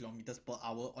 300 kilometers per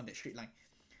hour on that straight line.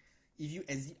 If you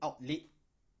exit out late,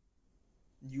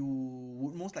 you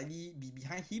would most likely be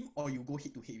behind him, or you go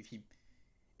head to head with him.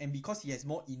 And because he has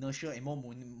more inertia and more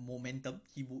momentum,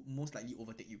 he would most likely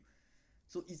overtake you.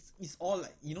 So it's all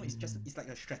like, you know, it's like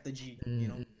a strategy, you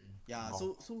know.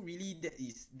 So really that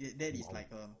is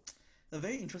like a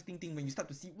very interesting thing when you start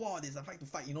to see, wow, there's a fight to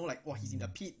fight, you know, like, wow, he's in the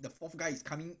pit, the fourth guy is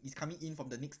coming in from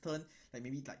the next turn, like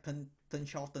maybe like turn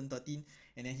 12, turn 13,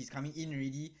 and then he's coming in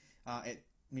already at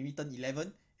maybe turn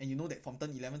 11, and you know that from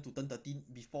turn 11 to turn 13,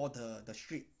 before the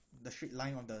straight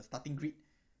line on the starting grid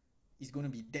is going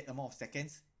to be that amount of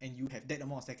seconds, and you have that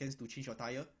amount of seconds to change your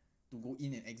tire, to go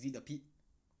in and exit the pit,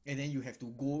 and then you have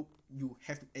to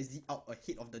exit out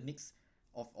ahead of the next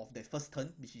of the first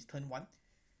turn, which is turn 1.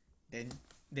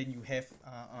 Then you have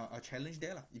a challenge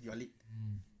there lah, if you're late.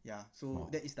 So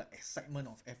that is the excitement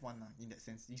of F1 lah, in that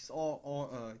sense. It's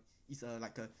all it's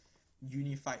like a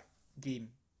unified game.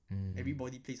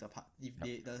 Everybody plays a part. If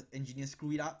the engineers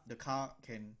screw it up, the car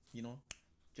can, you know,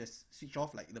 just switch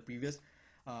off, like the previous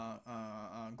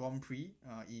Grand Prix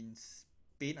in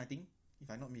Spain, I think, if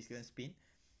I'm not mistaken, Spain.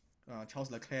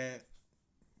 Charles Leclerc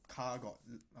car got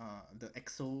the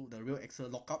rear axle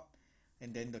lock up,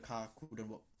 and then the car couldn't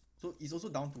work. So it's also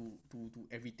down to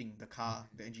everything, the car,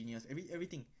 the engineers,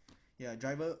 everything.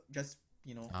 Driver just,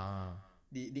 you know,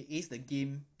 they ace the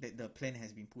game that the plan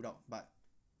has been put out, but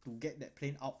to get that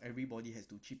plane out, everybody has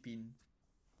to chip in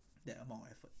that amount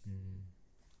of effort. Mm.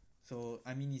 So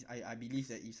I mean, I believe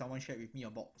that if someone shared with me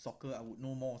about soccer, I would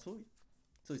know more. So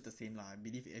it's the same lah. I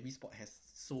believe every sport has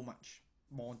so much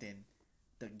more than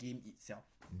the game itself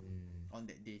on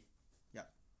that day. Yeah,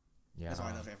 Yeah. that's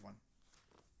why I love F1.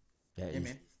 Yeah, Yeah,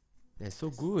 man. that's so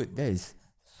good. There is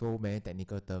so many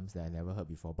technical terms that I never heard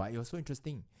before, but it was so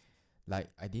interesting. Like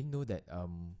I didn't know that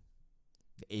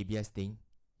the ABS thing,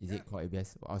 is it called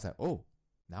ABS? I was like, oh,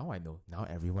 now I know. Now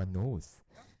everyone knows.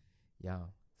 Yeah.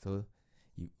 So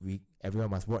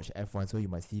everyone must watch F1, so you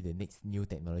must see the next new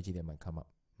technology that might come up.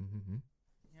 Mm-hmm.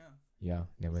 Yeah. Yeah,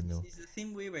 never know. It's the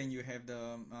same way when you have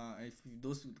the if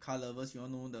those car lovers, you all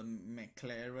know the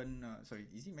McLaren. Sorry,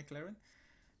 is it McLaren?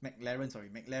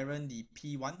 McLaren, the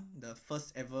P1, the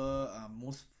first ever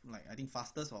most like I think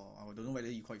fastest, or I don't know whether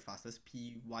you call it fastest,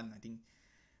 P1 I think,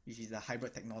 which is a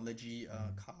hybrid technology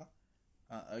car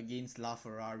against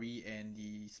LaFerrari and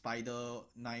the Spider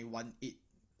 918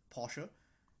 Porsche.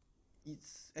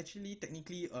 It's actually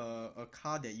technically a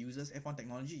car that uses F1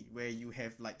 technology where you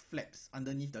have like flaps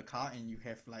underneath the car and you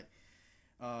have like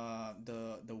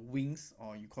the wings,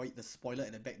 or you call it the spoiler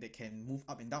at the back, that can move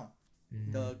up and down.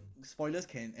 The spoilers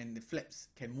can and the flaps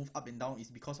can move up and down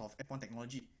is because of F1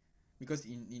 technology. Because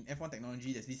in F1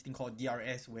 technology there's this thing called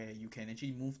DRS where you can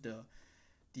actually move the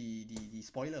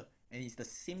spoiler, and it's the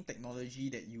same technology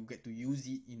that you get to use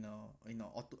it in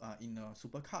a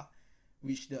supercar,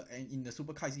 which in the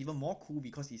supercar is even more cool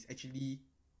because it's actually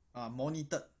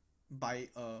monitored by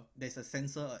there's a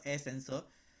sensor, a air sensor,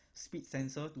 speed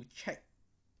sensor, to check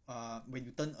when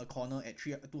you turn a corner at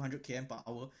 200 km per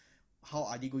hour, how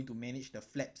are they going to manage the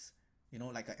flaps,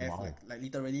 like a air, Wow. like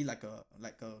literally like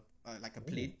a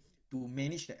plane, to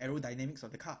manage the aerodynamics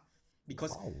of the car,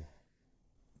 because Wow.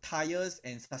 tires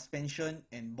and suspension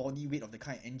and body weight of the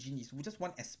car and engine is just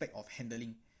one aspect of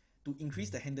handling. To increase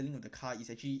the handling of the car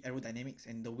is actually aerodynamics,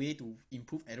 and the way to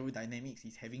improve aerodynamics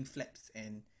is having flaps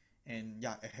and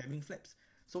having flaps.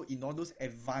 So in all those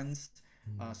advanced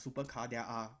supercar, there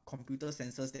are computer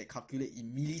sensors that calculate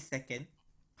in millisecond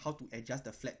how to adjust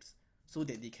the flaps so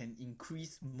that they can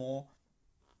increase more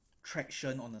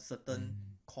traction on a certain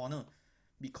corner.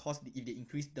 Because if they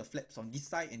increase the flaps on this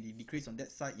side and they decrease on that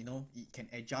side, it can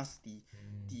adjust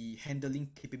the handling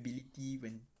capability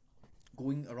when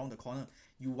going around the corner.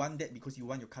 You want that because you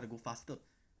want your car to go faster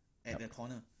at the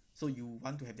corner. So you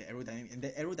want to have the aerodynamics, and the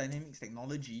aerodynamics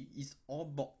technology is all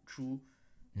brought through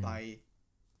by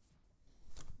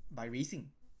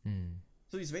racing.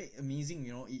 So it's very amazing,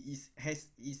 has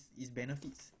its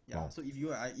benefits. Yeah. Wow. So if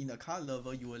you are in a car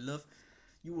lover, you will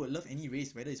love any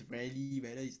race, whether it's rally,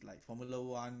 whether it's like Formula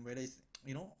One, whether it's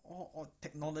all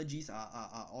technologies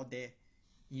are all there,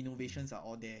 innovations are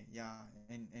all there. Yeah,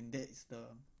 and that's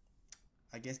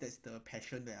I guess that's the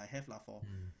passion that I have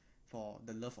for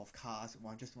the love of cars.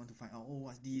 I just want to find out,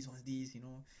 what's this,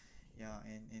 yeah,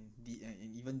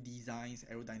 and even designs,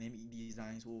 aerodynamic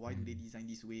designs. Why do they design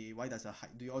this way?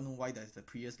 Do you all know why does the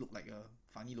Prius look like a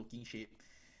funny looking shape?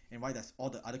 And why does all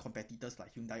the other competitors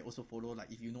like Hyundai also follow? Like,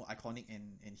 if you know Iconic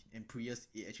and Prius,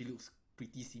 it actually looks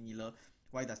pretty similar.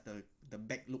 Why does the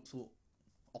back look so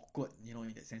awkward,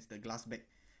 in that sense, the glass back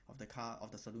of the car,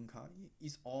 of the saloon car?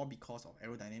 It's all because of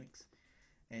aerodynamics.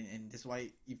 And that's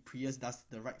why if Prius does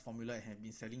the right formula and have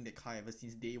been selling the car ever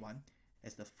since day one,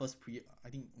 as the first I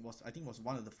think was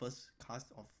one of the first cars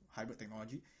of hybrid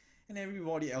technology, and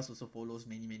everybody else also follows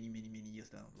many years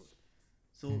down the road.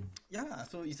 So yeah,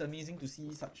 so it's amazing to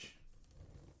see such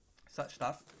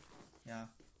stuff, yeah,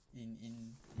 in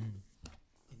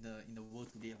the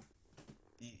world today.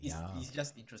 It's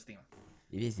just interesting.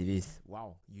 It is.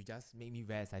 Wow, you just made me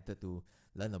very excited to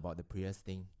learn about the Prius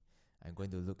thing. I'm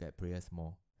going to look at Prius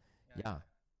more. Yeah.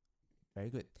 Very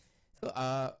good. So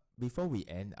before we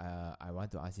end, I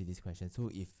want to ask you this question. So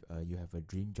if you have a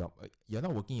dream job, you're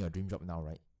not working your dream job now,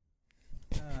 right?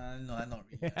 No, I'm not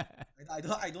really. I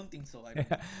don't think so. I don't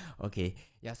think so. Okay.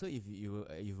 Yeah. So if you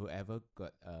ever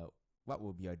got what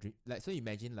would be your dream? Like, so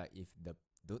imagine, like, if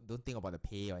don't think about the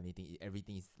pay or anything.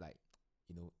 Everything is like,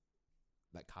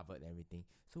 like covered and everything.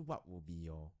 So what will be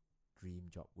your dream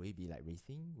job? Will it be like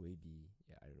racing? Will it be,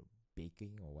 I don't know,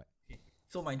 baking or what?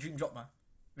 So my dream job,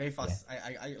 very fast.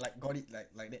 I like got it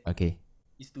like that. Okay.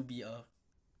 Is to be a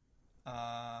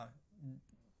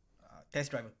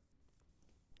test driver.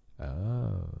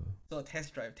 Oh. So a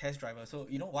test driver. So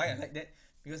you know why I like that?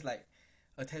 Because like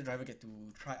a test driver get to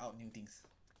try out new things.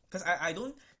 Because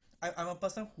I'm a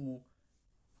person who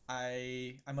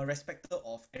I'm a respecter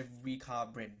of every car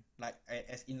brand. Like,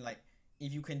 as in, like,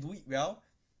 if you can do it well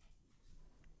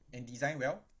and design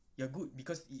well, you're good,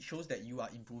 because it shows that you are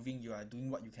improving, you are doing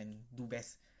what you can do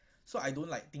best. So I don't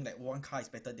like think that one car is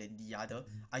better than the other.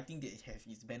 I think they have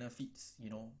its benefits, you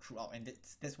know, throughout, and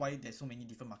that's why there's so many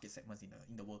different market segments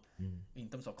in the world in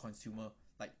terms of consumer.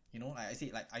 Like, you know, like I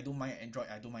say, like I don't mind Android,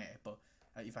 I don't mind Apple.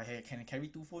 If I can carry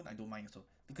two phone, I don't mind also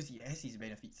because it has its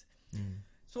benefits.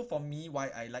 So for me, why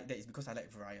I like that is because I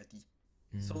like variety.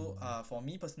 So for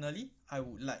me personally, I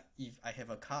would like, if I have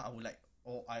a car, I would like,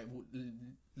 or I would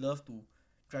love to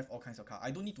drive all kinds of car.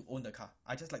 I don't need to own the car.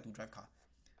 I just like to drive car.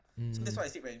 So that's why I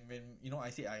said when you know, I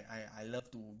say I love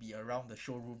to be around the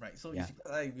showroom, right? So Yeah. if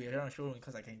I like be around the showroom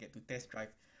because I can get to test drive.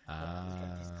 Oh, test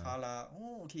drive this car lah.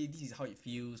 Oh, okay, this is how it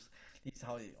feels. This is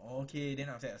how it. Okay, then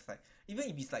after that, it's like, even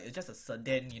if it's like just a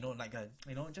sedan, you know, like a,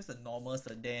 you know, just a normal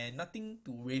sedan, nothing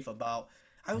to rave about.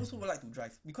 I also would like to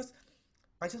drive because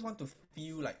I just want to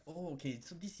feel like, oh, okay,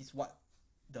 so this is what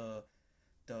the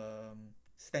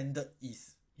standard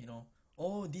is, you know.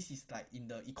 Oh, this is like in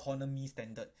the economy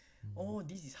standard. Oh,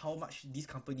 this is how much this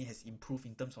company has improved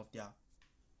in terms of their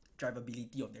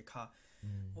drivability of their car.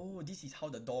 Oh, this is how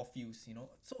the door feels, you know.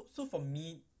 So for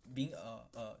me, being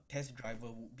a test driver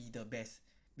would be the best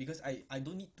because I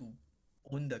don't need to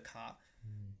own the car,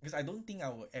 because I don't think I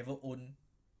will ever own,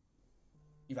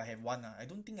 if I have one, I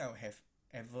don't think I will have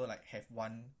ever like have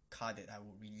one car that I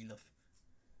would really love.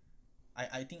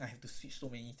 I think I have to switch so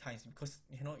many times because,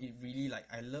 you know, it really like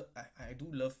I do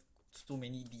love so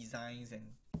many designs and,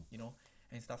 you know,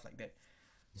 and stuff like that.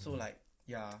 So like,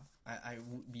 yeah, I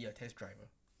would be a test driver.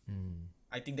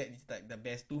 I think that is like the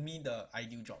best, to me, the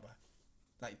ideal job,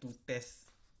 like to test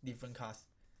different cars.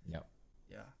 Yep.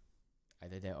 Yeah.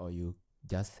 Either that or you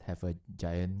just have a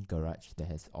giant garage that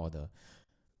has all the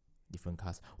different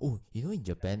cars. Oh, you know, in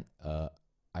Japan,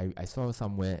 I saw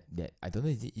somewhere that, I don't know,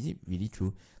 is it really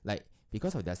true? Like,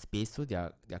 because of their space, so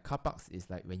their car parks is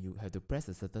like when you have to press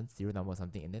a certain serial number or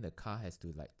something, and then the car has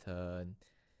to like turn.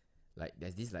 Like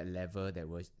there's this like lever that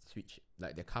will switch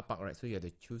like the car park, right? So you have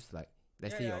to choose like,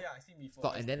 let's say your I see before.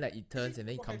 stop, and then like it turns and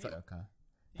then it comes out your car.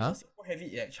 You know, Singapore have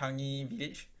it at Changi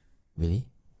Village. Really?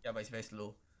 Yeah, but it's very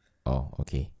slow. Oh,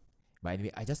 okay. But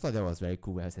anyway, I just thought that was very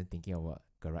cool when I was thinking about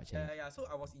garage. Yeah. So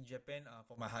I was in Japan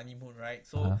for my honeymoon, right?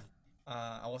 So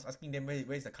I was asking them where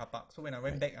is the car park. So when I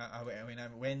went back, when I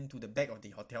went to the back of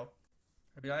the hotel,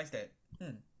 I realized that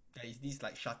there is this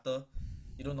like shutter.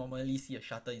 You don't normally see a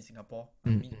shutter in Singapore. I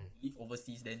mean, if you live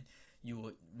overseas, then you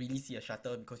would really see a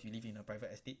shutter because you live in a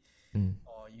private estate,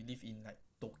 or you live in like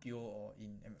Tokyo or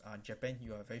in Japan.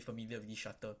 You are very familiar with this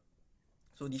shutter.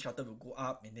 So this shutter will go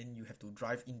up, and then you have to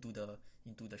drive into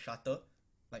the shutter,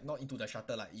 like not into the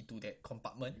shutter, like into that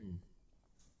compartment.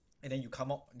 And then you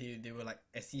come out, they will like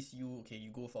assist you. Okay,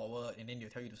 you go forward, and then they'll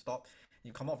tell you to stop.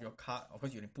 You come out of your car. Of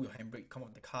course, you can put your handbrake, come out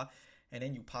of the car, and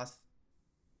then you pass.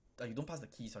 You don't pass the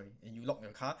key, sorry, and you lock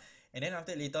your car. And then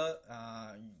after later,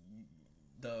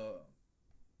 the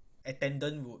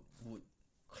attendant would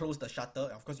close the shutter.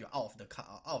 Of course, you're out of the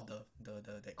car, out of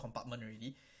the compartment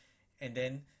already, and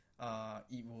then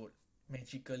it would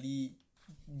magically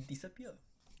disappear.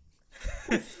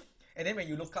 And then when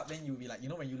you look up, then you'll be like, you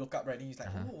know, when you look up, right, then it's like,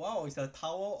 oh wow, it's a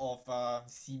tower of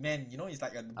cement. You know, it's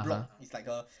like a block. It's like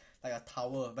a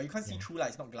tower, but you can't see through, like,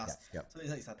 it's not glass. So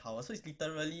it's a tower. So it's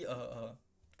literally a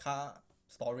car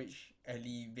storage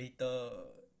elevator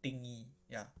thingy.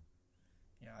 Yeah.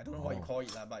 I don't know what you call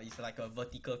it, but it's like a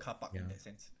vertical car park in that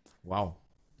sense. Wow.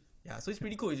 Yeah, so it's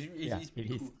pretty cool. It's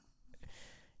pretty cool.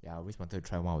 Yeah, I always wanted to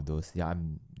try one of those. Yeah,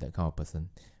 I'm that kind of person.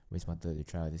 Always wanted to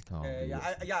try this kind of.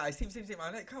 Same.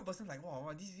 I'm that kind of person, like,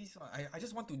 wow, this one. I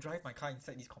just want to drive my car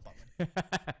inside this compartment.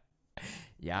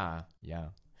 yeah.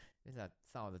 These are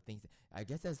some of the things. I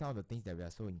guess that's some of the things that we are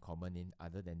so in common in.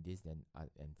 Other than this, than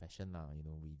art and fashion, lah. You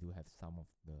know, we do have some of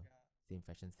the same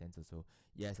fashion sense also.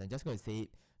 Yes, I'm just going to say it.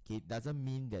 Okay, it doesn't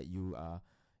mean that you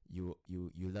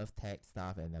love tech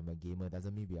stuff and I'm a gamer.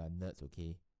 Doesn't mean we are nerds.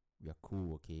 Okay, we are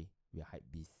cool. Okay, we are hype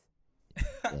beasts.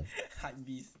 Hype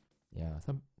beast. Yeah,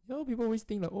 some people always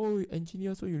think like, oh,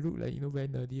 engineer, so you look like, you know, very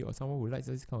nerdy, or someone who likes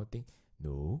this kind of thing.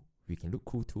 No, we can look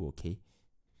cool too. Okay,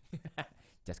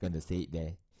 just going to say it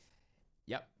there.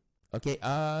 Yep. Okay.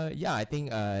 I think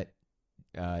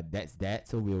that's that.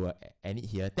 So we will end it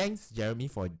here. Thanks, Jeremy,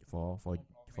 for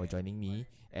joining me.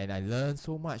 And I learned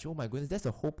so much. Oh my goodness, that's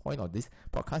the whole point of this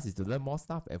podcast, is to learn more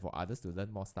stuff and for others to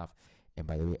learn more stuff. And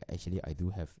by the way, actually, I do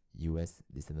have US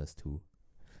listeners too.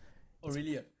 Oh,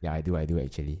 really? Yeah, I do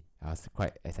actually. I was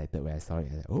quite excited when I saw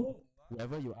it. Like, oh,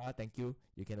 whoever you are, thank you.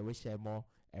 You can always share more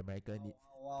American needs.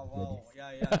 Wow, hear wow. this.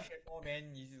 Yeah, share more, man.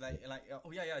 It's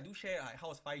oh yeah, do share like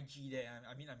how's 5G there.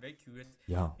 I mean, I'm very curious.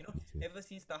 Yeah, You know, me too. ever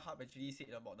since StarHub actually said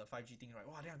about the 5G thing, right?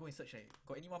 Wow, then I go and search.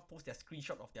 Got anyone post their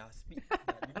screenshot of their speed?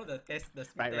 You know the speed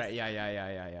Right, right. test.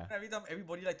 Yeah. Every time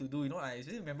everybody like to do, you know, I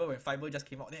still remember when fiber just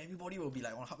came out, then everybody will be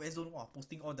like on Hardware Zone, wow,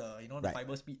 posting all the the Right.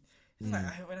 fiber speed. It's like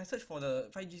Mm. when I search for the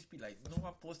 5G speed, like no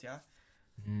one posts, yeah.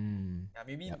 Mm. Yeah,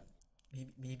 maybe Yep.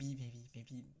 maybe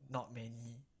not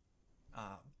many.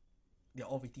 They're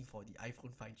all waiting for the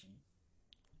iPhone 5G.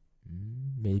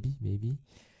 Maybe.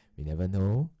 We never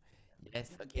know.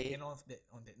 Yes, Maybe okay. end off that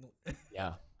on that note.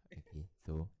 Yeah. Okay.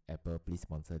 So Apple, please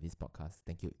sponsor this podcast.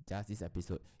 Thank you. Just this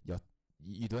episode.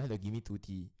 You don't have to give me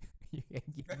 2T. You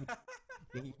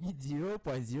can give me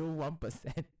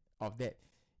 0.01% of that.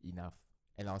 Enough.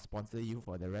 And I'll sponsor you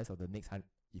for the rest of the next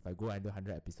if I go under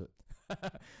 100 episode.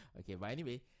 Okay, but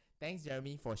anyway, thanks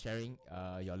Jeremy for sharing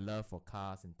your love for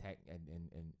cars and tech and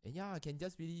yeah, I can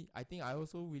just really I think I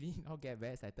also really now get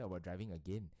very excited about driving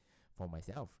again for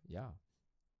myself. Yeah.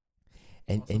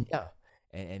 And Awesome. yeah.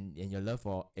 And your love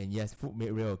for and yes, food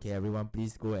made real. Okay, everyone,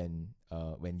 please go and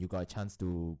when you got a chance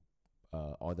to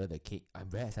order the cake. I'm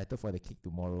very excited for the cake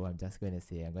tomorrow. I'm just gonna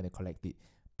say I'm gonna collect it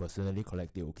personally.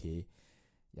 Collect it, okay?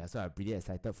 Yeah, so I'm pretty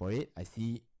excited for it. I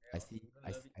Yeah, see, you're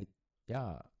gonna love it.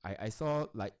 yeah, I saw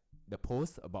like the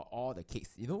post about all the cakes.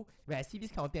 You know, when I see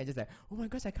this kind of thing, I just like, oh my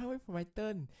gosh, I can't wait for my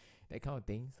turn, that kind of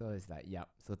thing. So it's like, yeah.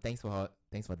 So thanks for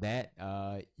that.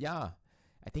 Yeah,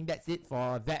 I think that's it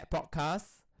for that podcast.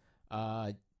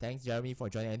 Thanks Jeremy for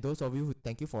joining, and those of you who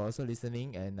thank you for also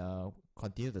listening and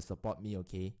continue to support me.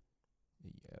 Okay,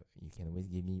 you can always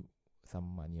give me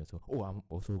some money also. Oh, I'm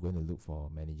also going to look for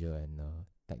manager and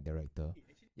tech director.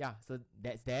 Yeah, so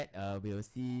that's that. We'll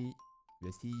see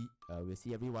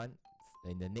everyone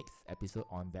in the next episode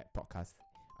on that podcast.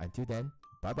 Until then,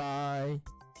 bye bye.